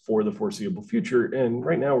 25s for the foreseeable future. And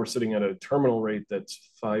right now we're sitting at a terminal rate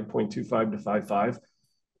that's 5.25 to 5.5.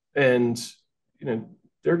 And, you know,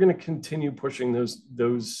 they're going to continue pushing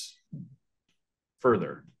those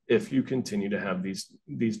further if you continue to have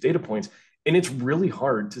these data points. And it's really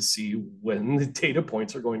hard to see when the data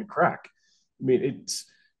points are going to crack. I mean, it's,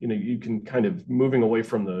 you know, you can kind of, moving away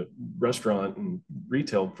from the restaurant and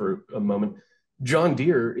retail for a moment, John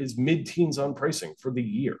Deere is mid-teens on pricing for the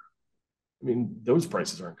year. I mean, those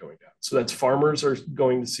prices aren't going down. So that's, farmers are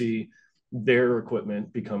going to see their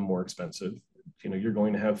equipment become more expensive. You know, you're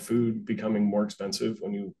going to have food becoming more expensive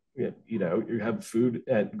when you eat out. You have food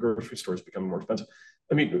at grocery stores becoming more expensive.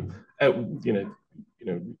 I mean,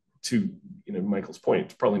 to Michael's point,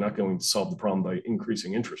 it's probably not going to solve the problem by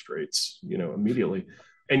increasing interest rates, immediately.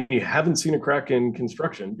 And you haven't seen a crack in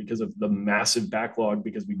construction because of the massive backlog,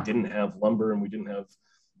 because we didn't have lumber and we didn't have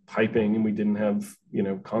piping and we didn't have,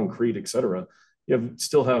 concrete, et cetera. You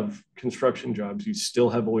still have construction jobs. You still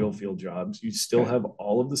have oil field jobs. You still have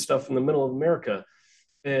all of the stuff in the middle of America.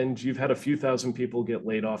 And you've had a few thousand people get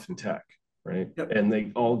laid off in tech, right? Yep. And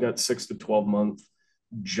they all got 6 to 12 month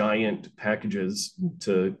giant packages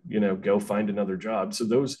to, go find another job. So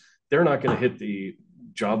they're not going to hit the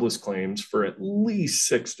jobless claims for at least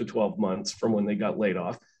 6 to 12 months from when they got laid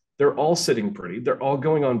off. They're all sitting pretty. They're all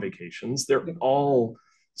going on vacations. They're all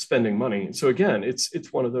spending money. So again,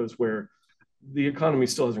 it's one of those where the economy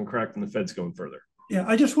still hasn't cracked and the Fed's going further. Yeah,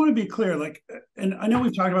 I just want to be clear, and I know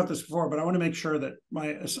we've talked about this before, but I want to make sure that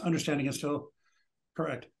my understanding is still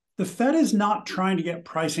correct. The Fed is not trying to get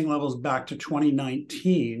pricing levels back to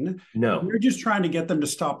 2019. No. We're just trying to get them to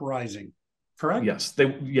stop rising, correct? Yes. They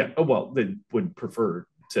would prefer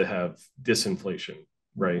to have disinflation,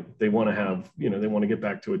 right? They want to have, they want to get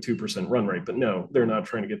back to a 2% run rate, but no, they're not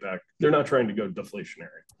trying to get back. They're not trying to go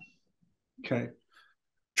deflationary. Okay.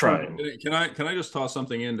 Trying. Can I just toss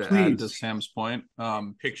something in to Please. add to Sam's point?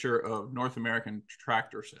 Picture of North American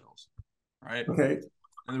tractor sales, right? Okay.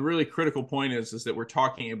 And the really critical point is that we're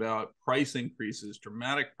talking about price increases,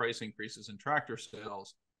 dramatic price increases in tractor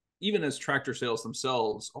sales, even as tractor sales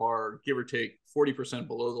themselves are, give or take, 40%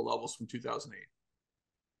 below the levels from 2008,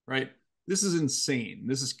 right? This is insane.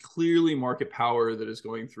 This is clearly market power that is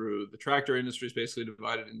going through. The tractor industry is basically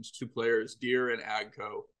divided into two players, Deere and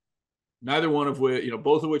AGCO. Neither one of which,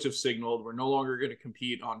 both of which have signaled we're no longer going to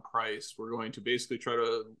compete on price. We're going to basically try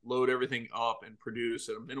to load everything up and produce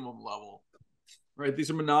at a minimum level, right?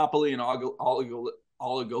 These are monopoly and oligopolistic.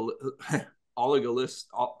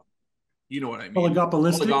 You know what I mean?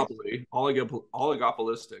 Oligopolistic.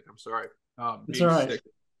 Oligopolistic. I'm sorry. It's all right.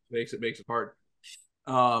 Makes it hard.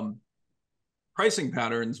 Pricing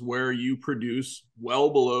patterns where you produce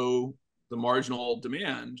well below the marginal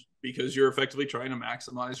demand because you're effectively trying to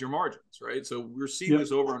maximize your margins, right? So we're seeing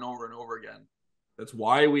this over and over and over again. That's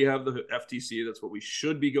why we have the FTC. That's what we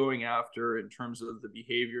should be going after in terms of the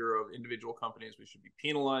behavior of individual companies. We should be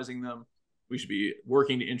penalizing them. We should be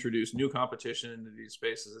working to introduce new competition into these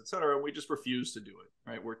spaces, et cetera. And we just refuse to do it,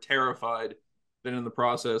 right? We're terrified that in the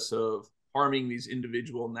process of harming these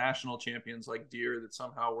individual national champions like Deere, that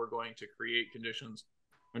somehow we're going to create conditions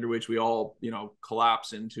under which we all,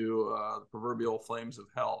 collapse into the proverbial flames of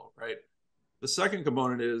hell, right? The second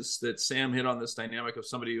component is that Sam hit on this dynamic of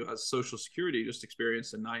somebody who has Social Security just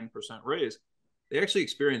experienced a 9% raise. They actually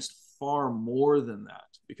experienced far more than that,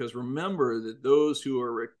 because remember that those who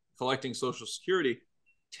are collecting Social Security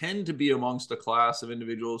tend to be amongst a class of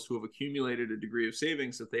individuals who have accumulated a degree of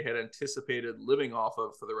savings that they had anticipated living off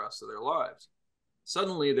of for the rest of their lives.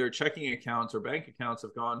 Suddenly their checking accounts or bank accounts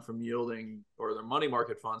have gone from yielding, or their money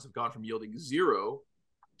market funds have gone from yielding 0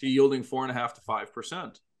 to yielding 4.5% to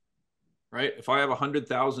 5%, right? If I have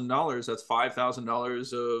 $100,000, that's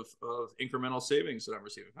 $5,000 of incremental savings that I'm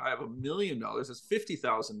receiving. If I have $1 million, that's $50,000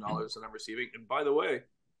 that I'm receiving. And by the way,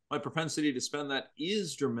 my propensity to spend that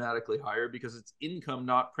is dramatically higher because it's income,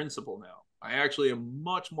 not principal now, I actually am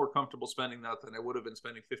much more comfortable spending that than I would have been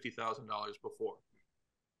spending $50,000 before.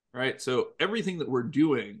 Right. So everything that we're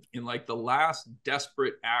doing in like the last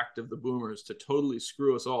desperate act of the boomers to totally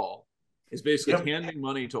screw us all is basically handing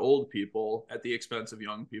money to old people at the expense of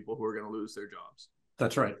young people who are going to lose their jobs.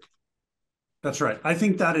 That's right. That's right. I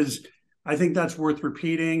think that's worth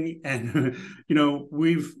repeating. And, you know,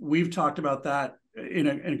 we've talked about that in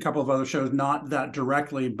a couple of other shows, not that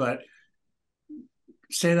directly, but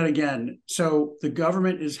say that again. So the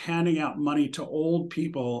government is handing out money to old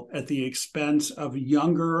people at the expense of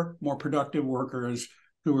younger, more productive workers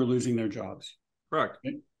who are losing their jobs. Correct.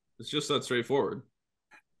 Right? It's just that straightforward.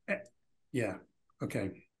 Yeah.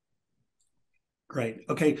 Okay. Great.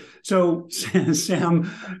 Okay. So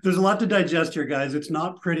Sam, there's a lot to digest here, guys. It's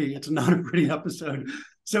not pretty. It's not a pretty episode.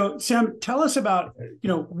 So Sam, tell us about, you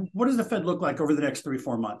know, what does the Fed look like over the next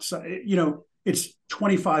 3-4 months? You know, it's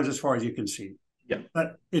 25s as far as you can see. Yeah.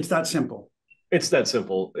 But it's that simple. It's that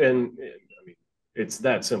simple. And I mean, it's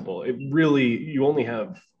that simple. It really, you only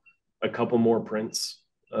have a couple more prints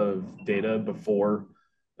of data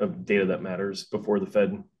that matters before the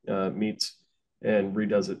Fed meets and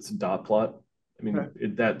redoes its dot plot. I mean,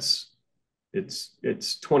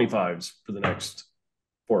 it's 25s for the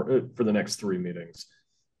next 3 meetings.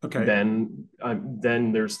 Okay. Then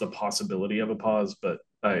there's the possibility of a pause, but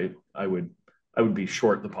I would be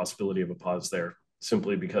short the possibility of a pause there,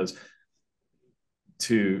 simply because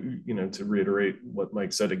to reiterate what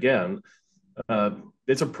Mike said again,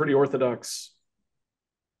 it's a pretty orthodox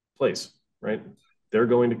place, right? They're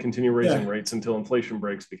going to continue raising rates until inflation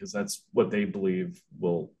breaks because that's what they believe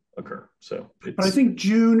will occur. So, but I think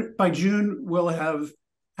by June we'll have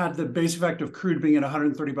had the base effect of crude being at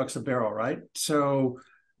 $130 a barrel, right? So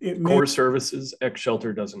core services ex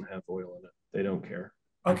shelter doesn't have oil in it. They don't care.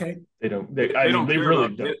 Okay. They don't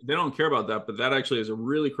care about that, but that actually is a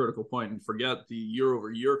really critical point. And forget the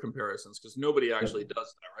year-over-year comparisons, because nobody actually does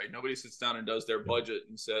that, right? Nobody sits down and does their budget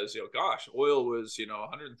and says, you know, gosh, oil was, you know,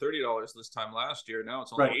 $130 this time last year. Now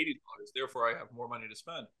it's only $80. Therefore, I have more money to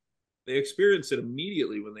spend. They experience it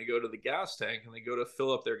immediately when they go to the gas tank and they go to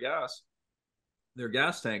fill up their gas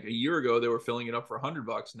tank. A year ago, they were filling it up for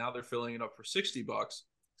 $100. Now they're filling it up for $60.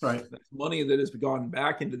 Right. That's money that has gone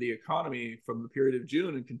back into the economy from the period of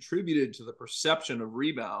June and contributed to the perception of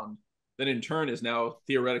rebound that in turn is now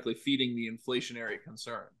theoretically feeding the inflationary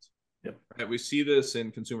concerns. Yep. Right? We see this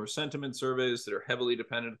in consumer sentiment surveys that are heavily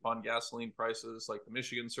dependent upon gasoline prices, like the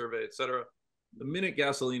Michigan survey, et cetera. The minute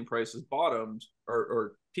gasoline prices bottomed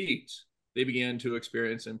or peaked, they began to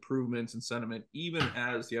experience improvements in sentiment, even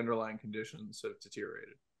as the underlying conditions have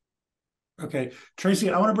deteriorated. Okay. Tracy,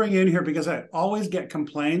 I want to bring you in here because I always get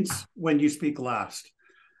complaints when you speak last.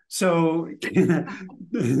 So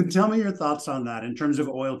tell me your thoughts on that in terms of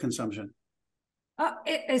oil consumption.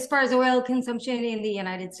 As far as oil consumption in the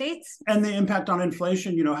United States? And the impact on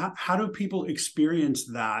inflation, you know, how do people experience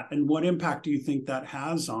that? And what impact do you think that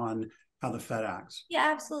has on how the Fed acts? Yeah,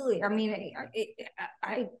 absolutely. I mean,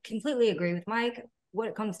 I completely agree with Mike. What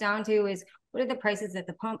it comes down to is, what are the prices at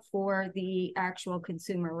the pump for the actual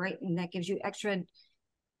consumer, right? And that gives you extra,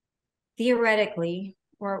 theoretically,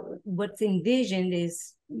 or what's envisioned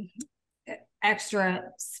is extra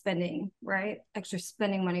spending, right? Extra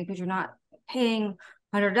spending money, because you're not paying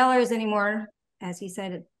 $100 anymore. As he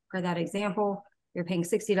said, for that example, you're paying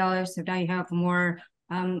 $60. So now you have more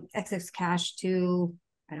excess cash to,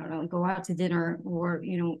 I don't know, go out to dinner or,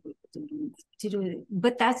 you know, to do it.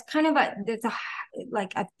 But that's kind of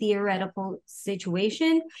like a theoretical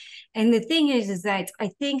situation. And the thing is that I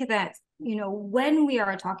think that, you know, when we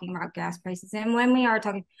are talking about gas prices and when we are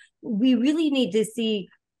talking, we really need to see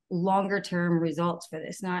longer term results for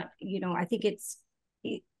this. Not, you know, I think it's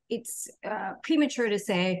premature to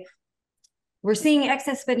say we're seeing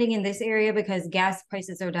excess spending in this area because gas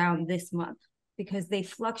prices are down this month, because they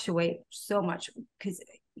fluctuate so much, because,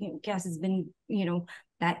 you know, gas has been, you know,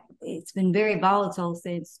 that it's been very volatile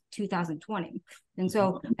since 2020. And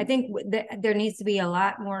so I think there needs to be a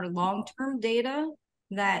lot more long-term data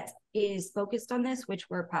that is focused on this, which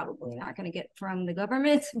we're probably not going to get from the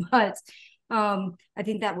government, but I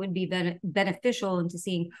think that would be beneficial into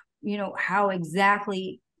seeing, you know, how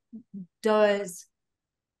exactly does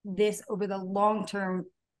this over the long term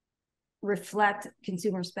reflect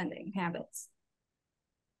consumer spending habits.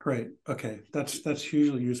 Great. Okay. That's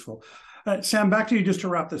hugely useful. Sam, back to you just to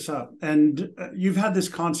wrap this up. And you've had this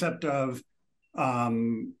concept of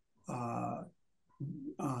hawk,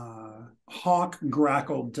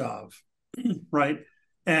 grackle, dove, right?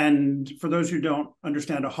 And for those who don't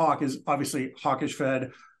understand, a hawk is obviously hawkish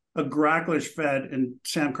Fed. a Gracklish Fed, and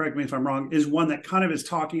Sam, correct me if I'm wrong, is one that kind of is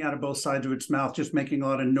talking out of both sides of its mouth, just making a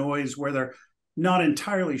lot of noise where they're not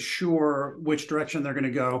entirely sure which direction they're going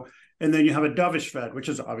to go. And then you have a dovish Fed, which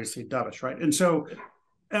is obviously dovish, right? And so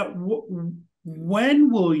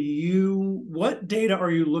when will you, what data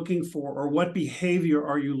are you looking for, or what behavior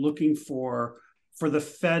are you looking for the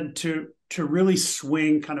Fed to really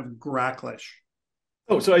swing kind of Gracklish?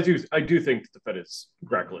 Oh, so I do think the Fed is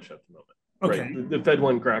Gracklish at the moment. Okay. Right? The Fed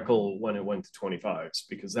went Grackle when it went to 25s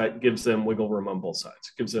because that gives them wiggle room on both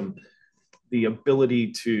sides. It gives them the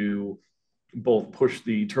ability to both push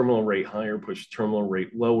the terminal rate higher, push the terminal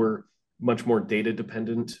rate lower, much more data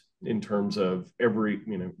dependent in terms of every,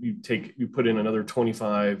 you put in another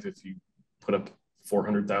 25 if you put up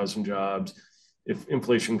 400,000 jobs. If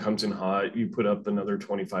inflation comes in hot, you put up another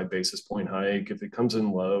 25 basis point hike. If it comes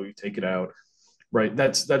in low, you take it out. Right.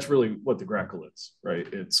 That's really what the Grackle is, right?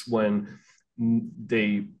 It's when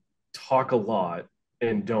they talk a lot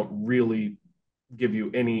and don't really give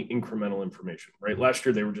you any incremental information, right? Last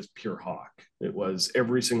year, they were just pure hawk. It was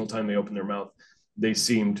every single time they opened their mouth, they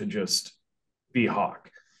seemed to just be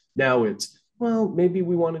hawk. Now it's, well, maybe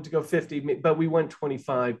we wanted to go 50, but we went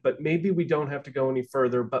 25, but maybe we don't have to go any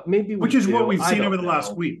further, but maybe we Which is do. what we've seen over the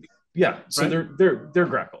last week. Yeah, so right? they're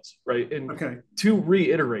Grackles, right? And okay. To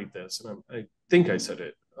reiterate this, and I think I said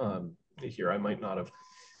it here, I might not have.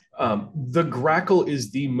 The Grackle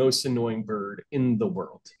is the most annoying bird in the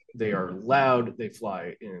world. They are loud, they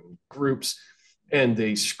fly in groups, and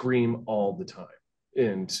they scream all the time.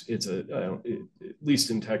 And it's at least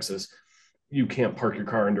in Texas, you can't park your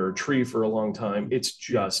car under a tree for a long time. It's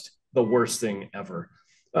just the worst thing ever.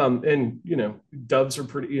 And doves are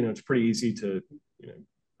pretty. It's pretty easy to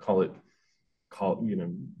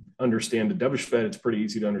understand a dovish Fed. It's pretty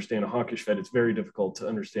easy to understand a hawkish Fed. It's very difficult to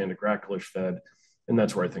understand a Gracklish Fed, and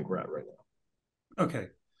that's where I think we're at right now. Okay,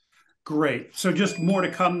 great. So just more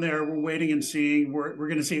to come there. We're waiting and seeing. We're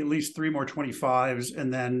going to see at least 3 more 25s,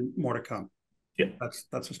 and then more to come. Yeah, that's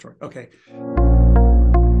the story. Okay.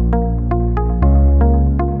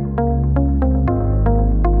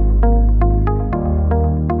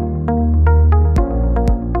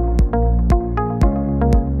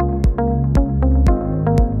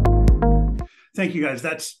 Thank you, guys.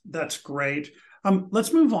 That's great.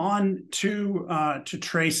 Let's move on to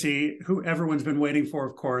Tracy, who everyone's been waiting for,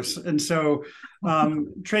 of course. And so,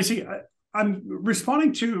 Tracy, I'm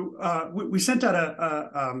responding to we sent out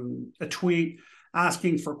a tweet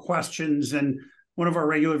asking for questions, and one of our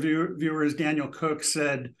regular viewers, Daniel Cook,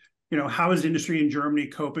 said, how is industry in Germany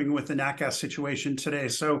coping with the nat gas situation today?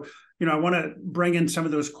 So, I want to bring in some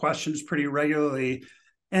of those questions pretty regularly.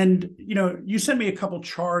 And you sent me a couple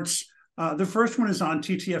charts. The first one is on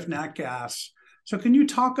TTF nat gas. So can you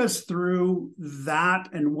talk us through that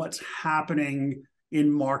and what's happening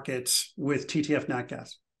in markets with TTF nat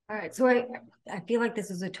gas? All right. So I feel like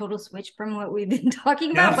this is a total switch from what we've been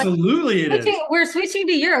talking about. Absolutely it is. We're switching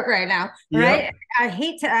to Europe right now, right? Yep. I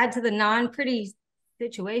hate to add to the non-pretty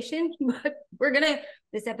situation, but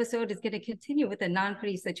this episode is going to continue with a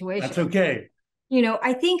non-pretty situation. That's okay.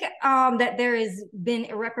 I think that there has been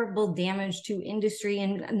irreparable damage to industry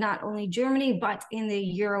in not only Germany, but in the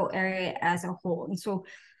Euro area as a whole. And so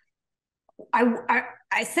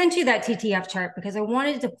I sent you that TTF chart because I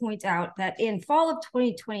wanted to point out that in fall of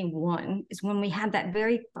 2021 is when we had that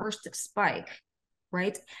very first spike,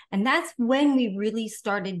 right? And that's when we really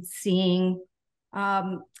started seeing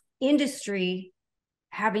industry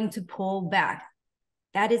having to pull back.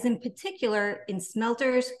 That is in particular in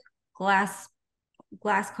smelters, glass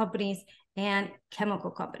companies, and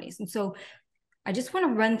chemical companies. And so I just want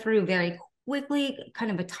to run through very quickly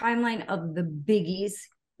kind of a timeline of the biggies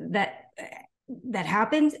that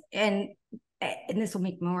happened, and this will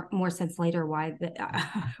make more sense later why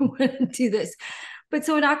I want to do this. But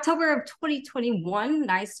so in October of 2021,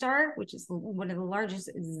 NiStar, which is one of the largest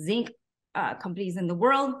zinc companies in the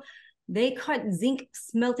world, they cut zinc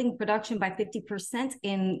smelting production by 50%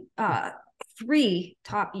 in 3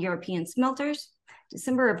 top European smelters.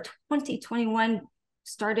 December of 2021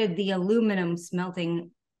 started the aluminum smelting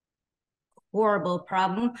horrible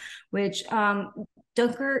problem, which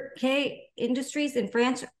Dunkerque Industries in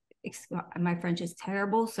France, my French is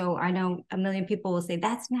terrible, so I know a million people will say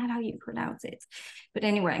that's not how you pronounce it. But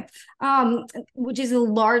anyway, which is the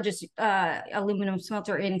largest aluminum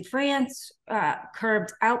smelter in France,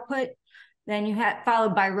 curbed output. Then you had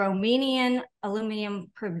followed by Romanian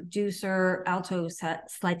aluminum producer Alto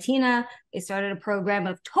Slatina. They started a program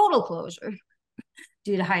of total closure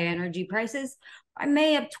due to high energy prices. By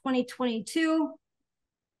May of 2022,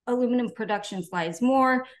 aluminum production slides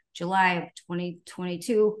more. July of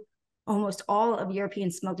 2022, almost all of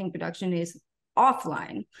European smelting production is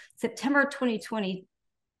offline. September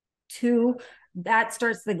 2022, that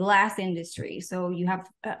starts the glass industry. So you have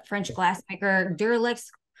French glass maker Duralex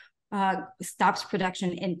stops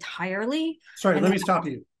production entirely. Sorry, let me stop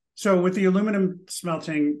you. So with the aluminum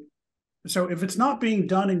smelting, so if it's not being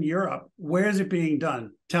done in Europe, where is it being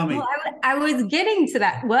done? Tell me. Well, I was getting to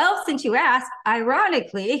that. Well, since you asked,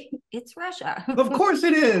 ironically, it's Russia. Of course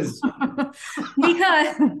it is.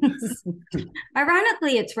 Because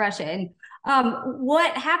ironically, it's Russia. And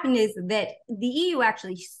what happened is that the EU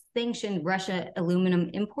actually sanctioned Russia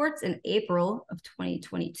aluminum imports in April of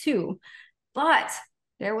 2022. But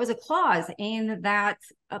there was a clause in that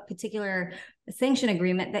particular sanction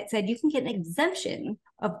agreement that said you can get an exemption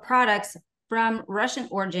of products from Russian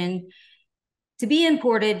origin to be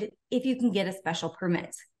imported if you can get a special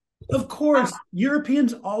permit. Of course,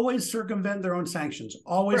 Europeans always circumvent their own sanctions.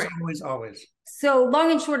 Always, right. always. So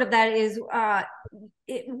long and short of that is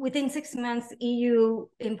within 6 months, EU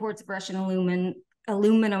imports of Russian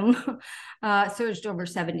aluminum surged over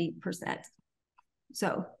 70%.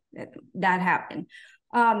 So that happened.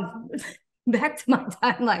 Back to my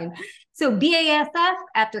timeline. So BASF,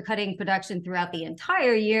 after cutting production throughout the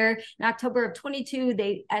entire year, in October of 22,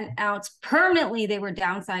 they announced permanently they were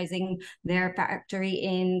downsizing their factory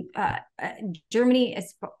in Germany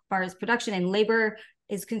as far as production and labor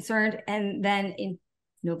is concerned. And then in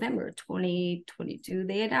November 2022,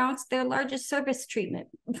 they announced their largest service treatment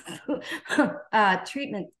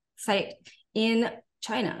site in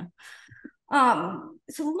China.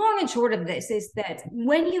 So long and short of this is that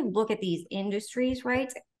when you look at these industries,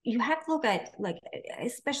 right, you have to look at, like,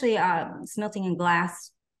 especially smelting and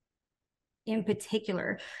glass in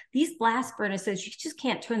particular, these blast furnaces, you just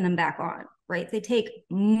can't turn them back on, right? They take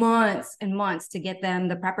months and months to get them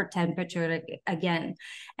the proper temperature again.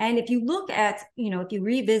 And if you look at, if you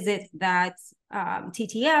revisit that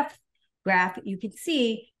TTF graph, you can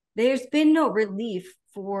see there's been no relief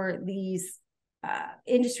for these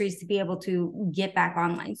industries to be able to get back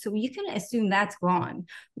online. So you can assume that's gone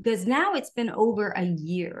because now it's been over a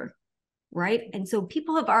year, right? And so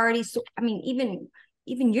people have already,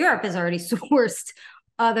 even Europe has already sourced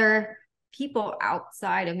other people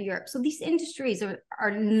outside of Europe. So these industries are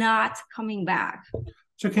not coming back.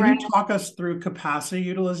 So can you talk us through capacity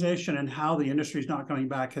utilization and how the industry is not coming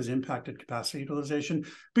back has impacted capacity utilization?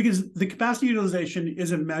 Because the capacity utilization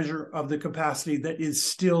is a measure of the capacity that is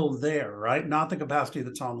still there, right? Not the capacity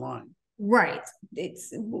that's online. Right.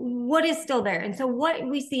 It's what is still there. And so what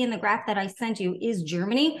we see in the graph that I sent you is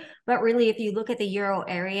Germany. But really, if you look at the Euro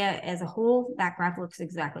area as a whole, that graph looks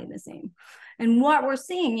exactly the same. And what we're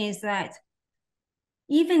seeing is that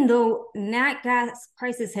even though nat gas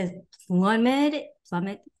prices have plummeted,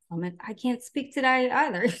 I can't speak today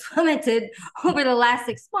either, plummeted over the last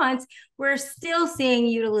 6 months, we're still seeing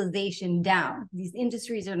utilization down. These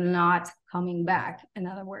industries are not coming back, in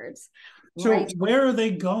other words. So right? Where are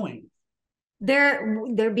they going?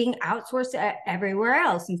 They're being outsourced everywhere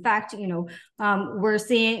else. In fact, we're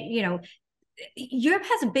seeing, Europe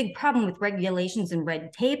has a big problem with regulations and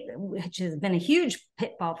red tape, which has been a huge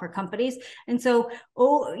pitfall for companies. And so,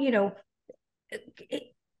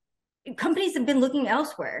 companies have been looking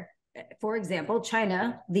elsewhere. For example,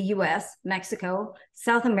 China, the US, Mexico,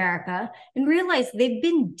 South America, and realized they've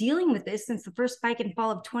been dealing with this since the first spike and fall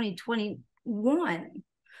of 2021.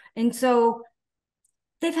 And so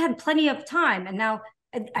they've had plenty of time. And now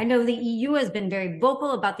I know the EU has been very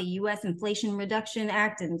vocal about the US Inflation Reduction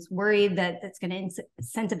Act and is worried that that's going to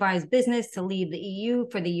incentivize business to leave the EU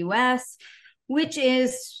for the US, which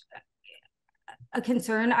is a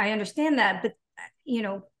concern. I understand that, but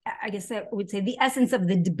I guess I would say the essence of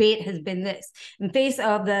the debate has been this. In face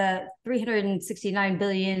of the $369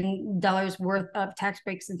 billion worth of tax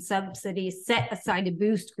breaks and subsidies set aside to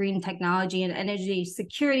boost green technology and energy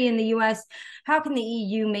security in the US, how can the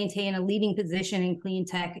EU maintain a leading position in clean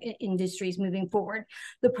tech industries moving forward?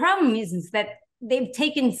 The problem is that they've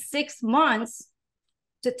taken 6 months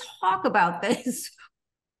to talk about this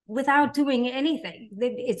without doing anything.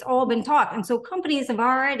 It's all been talk. And so companies have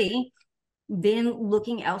already been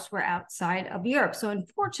looking elsewhere outside of Europe. So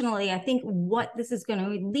unfortunately, I think what this is going to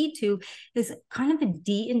lead to is kind of a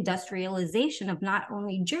deindustrialization of not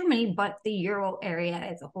only Germany, but the Euro area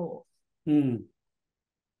as a whole.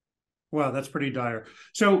 Wow, that's pretty dire.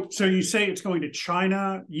 So you say it's going to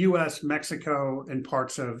China, US, Mexico, and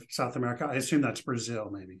parts of South America. I assume that's Brazil,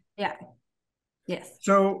 maybe. Yeah. Yes.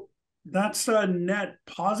 So that's a net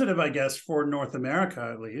positive, I guess, for North America,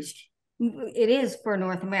 at least. it is for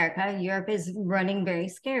North America. Europe is running very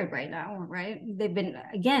scared right now, right? They've been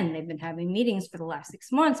having meetings for the last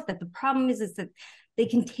 6 months, but the problem is that they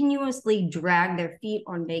continuously drag their feet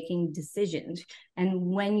on making decisions. And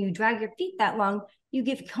when you drag your feet that long, you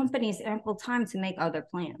give companies ample time to make other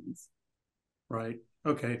plans. Right.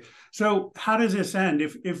 Okay. So how does this end?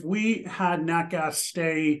 If we had nat gas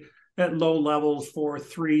stay at low levels for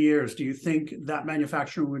 3 years, do you think that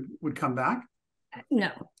manufacturing would come back?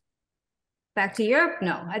 No. Back to Europe?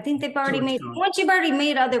 No. I think they've already once you've already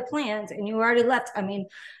made other plans and you already left, I mean,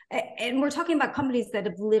 and we're talking about companies that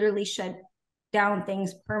have literally shut down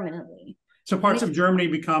things permanently. So parts of Germany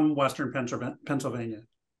become Western Pennsylvania.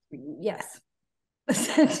 Yes.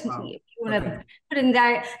 Essentially, wow. If you want to put in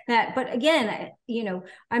that, but again,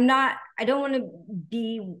 I don't want to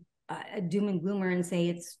be a doom and gloomer and say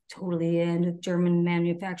it's totally the end of German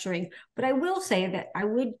manufacturing, but I will say that I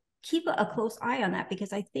would keep a close eye on that,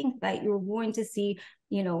 because I think that you're going to see,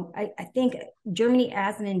 I think Germany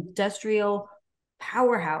as an industrial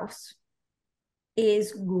powerhouse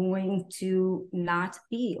is going to not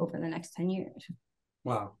be over the next 10 years.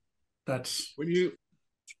 Wow. That's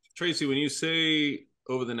Tracy, when you say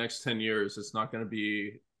over the next 10 years, it's not going to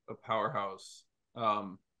be a powerhouse,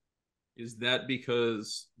 is that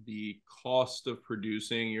because the cost of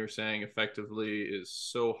producing, you're saying effectively, is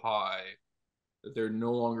so high that they're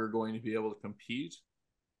no longer going to be able to compete?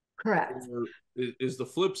 Correct. Or is the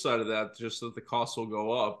flip side of that just that the costs will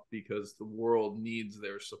go up because the world needs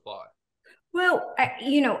their supply? Well,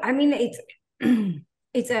 I mean,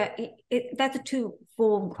 that's a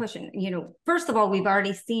twofold question. First of all, we've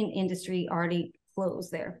already seen industry already close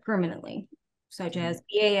there permanently, such as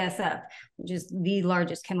BASF, which is the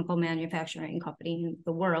largest chemical manufacturing company in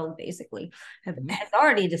the world, basically, has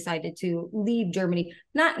already decided to leave Germany.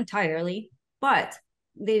 Not entirely, but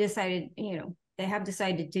they have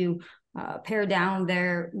decided to pare down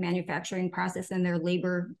their manufacturing process and their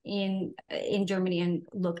labor in Germany and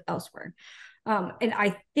look elsewhere. And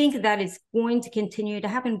I think that is going to continue to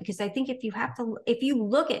happen, because I think if you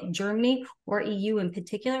look at Germany or EU in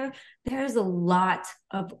particular, there's a lot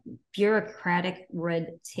of bureaucratic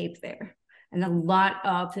red tape there and a lot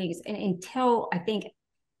of things. And until I think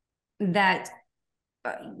that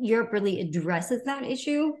Europe really addresses that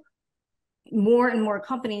issue, more and more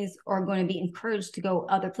companies are going to be encouraged to go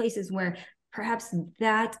other places where perhaps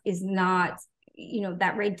that is not,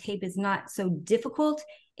 that red tape is not so difficult.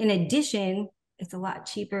 In addition, it's a lot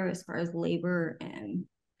cheaper as far as labor and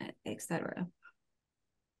et cetera.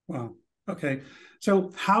 Wow. Okay.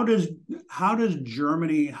 So how does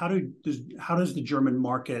Germany, how does the German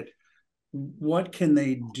market, what can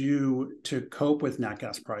they do to cope with nat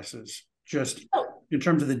gas prices, just in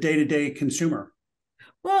terms of the day-to-day consumer?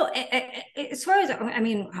 Well, as far as, I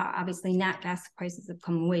mean, obviously nat gas prices have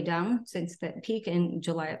come way down since the peak in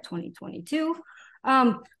July of 2022.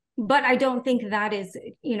 But I don't think that is,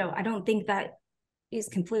 I don't think that is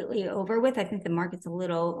completely over with. I think the market's a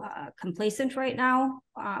little complacent right now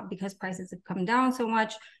because prices have come down so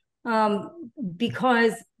much,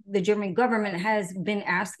 because the German government has been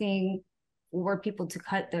asking for people to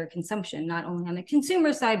cut their consumption, not only on the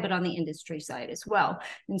consumer side, but on the industry side as well.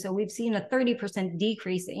 And so we've seen a 30%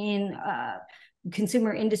 decrease in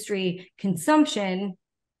consumer industry consumption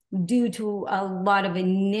due to a lot of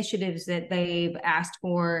initiatives that they've asked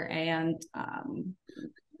for, and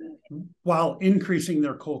while increasing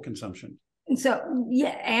their coal consumption. So,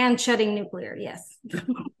 yeah, and shutting nuclear, yes.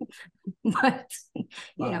 But,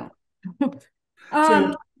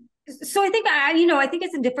 so I think I think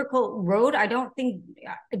it's a difficult road. I don't think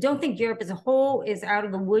Europe as a whole is out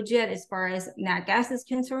of the woods yet as far as nat gas is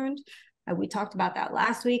concerned. We talked about that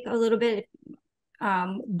last week a little bit.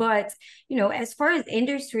 But as far as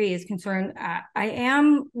industry is concerned, I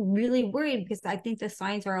am really worried, because I think the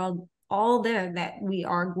signs are all there that we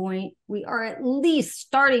are at least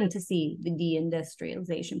starting to see the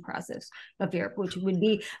deindustrialization process of Europe, which would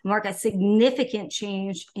mark a significant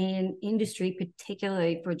change in industry,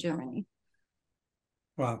 particularly for Germany.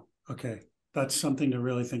 Wow. Okay. That's something to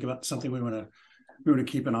really think about, something we want to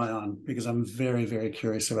keep an eye on, because I'm very, very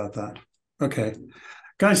curious about that. Okay.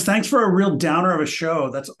 Guys, thanks for a real downer of a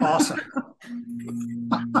show. That's awesome.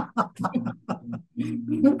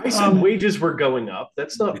 I said wages were going up.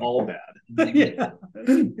 That's not all bad. Yeah.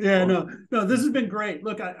 No, this has been great.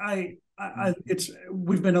 Look,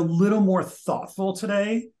 we've been a little more thoughtful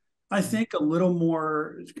today. I think a little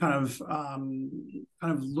more kind of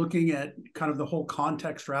looking at kind of the whole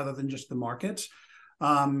context rather than just the markets.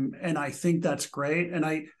 And I think that's great. And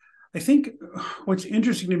I think what's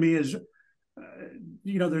interesting to me is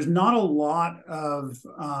there's not a lot of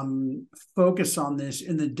focus on this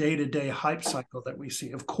in the day-to-day hype cycle that we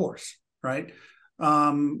see, of course, right?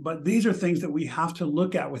 But these are things that we have to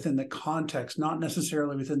look at within the context, not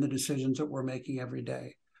necessarily within the decisions that we're making every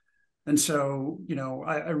day. And so,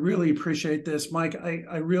 I really appreciate this. Mike,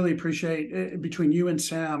 I really appreciate it. Between you and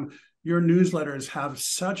Sam, your newsletters have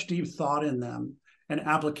such deep thought in them and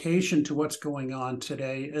application to what's going on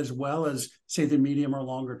today, as well as, say, the medium or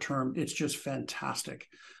longer term. It's just fantastic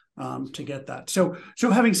to get that. So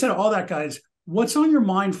having said all that, guys, what's on your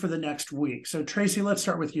mind for the next week? So Tracy, let's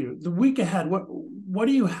start with you. The week ahead, what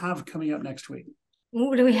do you have coming up next week?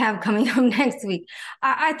 What do we have coming up next week?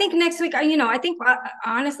 I think next week, I think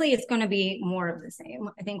honestly, it's going to be more of the same.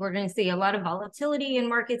 I think we're going to see a lot of volatility in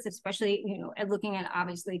markets, especially, looking at,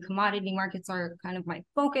 obviously, commodity markets are kind of my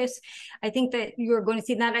focus. I think that you're going to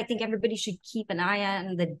see that. I think everybody should keep an eye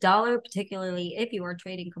on the dollar, particularly if you are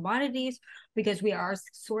trading commodities, because we are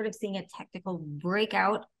sort of seeing a technical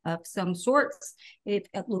breakout of some sorts,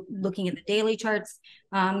 looking at the daily charts.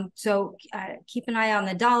 So keep an eye on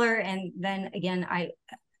the dollar. And then again, I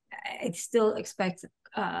still expect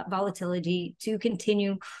volatility to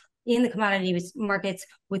continue in the commodities markets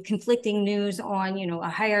with conflicting news on, a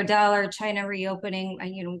higher dollar, China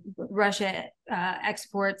reopening, Russia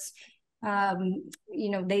exports.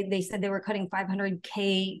 They said they were cutting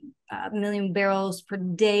 500K million barrels per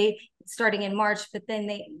day starting in March, but then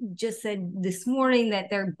they just said this morning that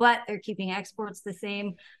they're keeping exports the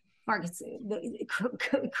same. Markets, the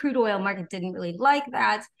crude oil market didn't really like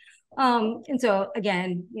that. And so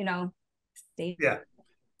again, yeah,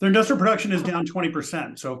 their industrial production is down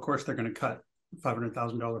 20%. So of course they're going to cut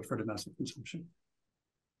 $500,000 for domestic consumption.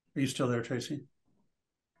 Are you still there, Tracy?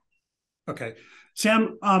 Okay,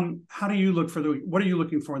 Sam, how do you look for what are you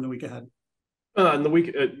looking for in the week ahead? In the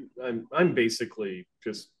week, I'm basically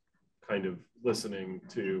just kind of listening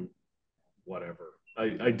to whatever.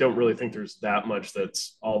 I don't really think there's that much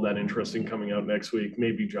that's all that interesting coming out next week.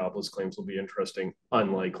 Maybe jobless claims will be interesting.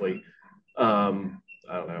 Unlikely. I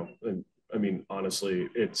don't know. I mean, honestly,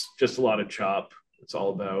 it's just a lot of chop. It's all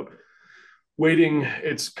about waiting.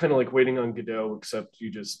 It's kind of like waiting on Godot, except you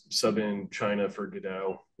just sub in China for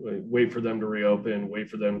Godot. Wait for them to reopen. Wait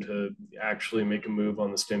for them to actually make a move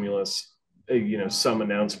on the stimulus. Some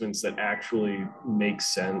announcements that actually make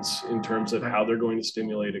sense in terms of how they're going to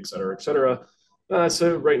stimulate, et cetera, et cetera.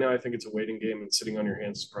 So right now, I think it's a waiting game, and sitting on your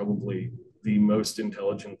hands is probably the most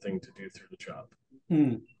intelligent thing to do through the chop.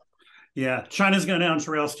 Yeah, China's going to announce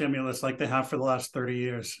rail stimulus like they have for the last 30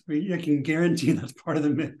 years. I can guarantee that's part of the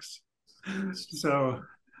mix. So,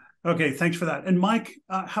 okay, thanks for that. And Mike,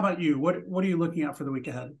 how about you? What are you looking at for the week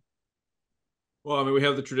ahead? Well, I mean, we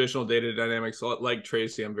have the traditional data dynamics. Like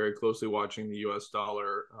Tracy, I'm very closely watching the U.S.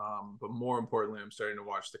 dollar, but more importantly, I'm starting to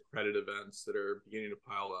watch the credit events that are beginning to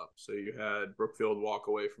pile up. So you had Brookfield walk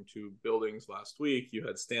away from 2 buildings last week. You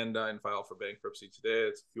had Standine file for bankruptcy today.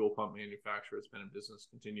 It's a fuel pump manufacturer. It's been in business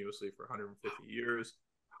continuously for 150 years,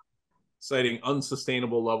 citing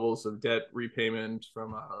unsustainable levels of debt repayment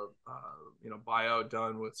from a buyout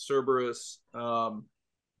done with Cerberus.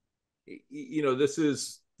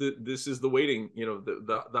 This is the waiting,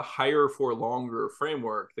 the higher for longer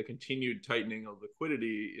framework. The continued tightening of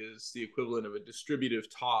liquidity is the equivalent of a distributive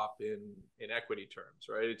top in equity terms,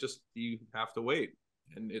 right? You have to wait,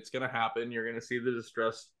 and it's going to happen. You're going to see the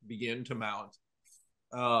distress begin to mount.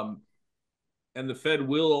 And the Fed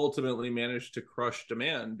will ultimately manage to crush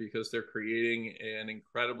demand because they're creating an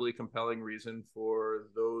incredibly compelling reason for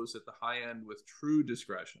those at the high end with true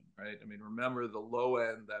discretion, right? I mean, remember the low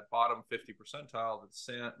end, that bottom 50 percentile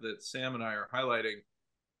that Sam and I are highlighting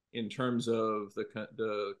in terms of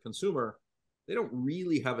the consumer. They don't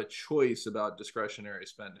really have a choice about discretionary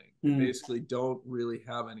spending. They basically don't really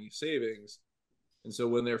have any savings. And so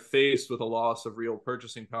when they're faced with a loss of real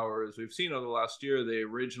purchasing power, as we've seen over the last year, they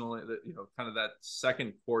originally, kind of that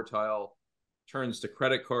second quartile turns to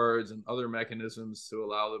credit cards and other mechanisms to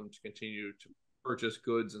allow them to continue to purchase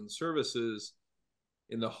goods and services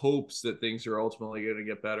in the hopes that things are ultimately going to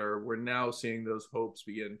get better. We're now seeing those hopes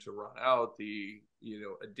begin to run out. The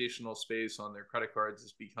additional space on their credit cards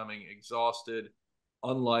is becoming exhausted.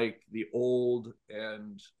 Unlike the old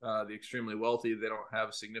and the extremely wealthy, they don't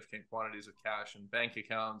have significant quantities of cash in bank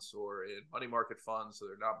accounts or in money market funds, so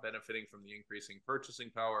they're not benefiting from the increasing purchasing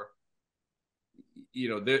power.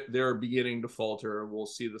 They're beginning to falter. We'll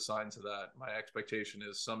see the signs of that. My expectation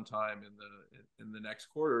is sometime in the next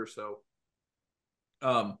quarter or so.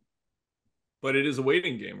 But it is a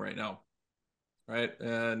waiting game right now, right?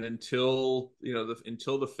 And until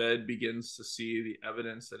the Fed begins to see the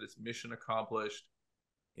evidence that it's mission accomplished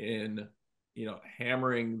in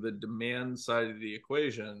hammering the demand side of the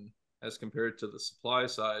equation as compared to the supply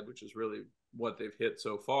side, which is really what they've hit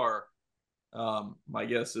so far, my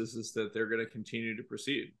guess is that they're going to continue to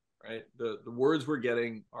proceed, right? The words we're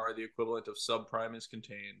getting are the equivalent of subprime is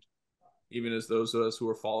contained, even as those of us who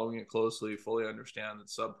are following it closely fully understand that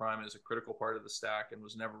subprime is a critical part of the stack and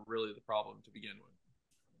was never really the problem to begin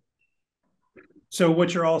with. So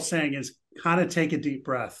what you're all saying is kind of take a deep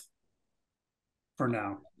breath for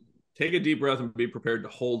now. Take a deep breath and be prepared to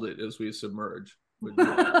hold it as we submerge, would be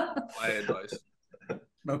my advice.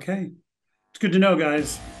 Okay. It's good to know,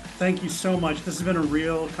 guys. Thank you so much. This has been a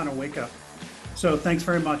real kind of wake up. So thanks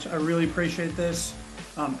very much. I really appreciate this.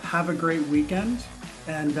 Have a great weekend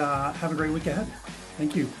and have a great week ahead.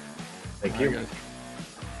 Thank you. Thank you. Guys.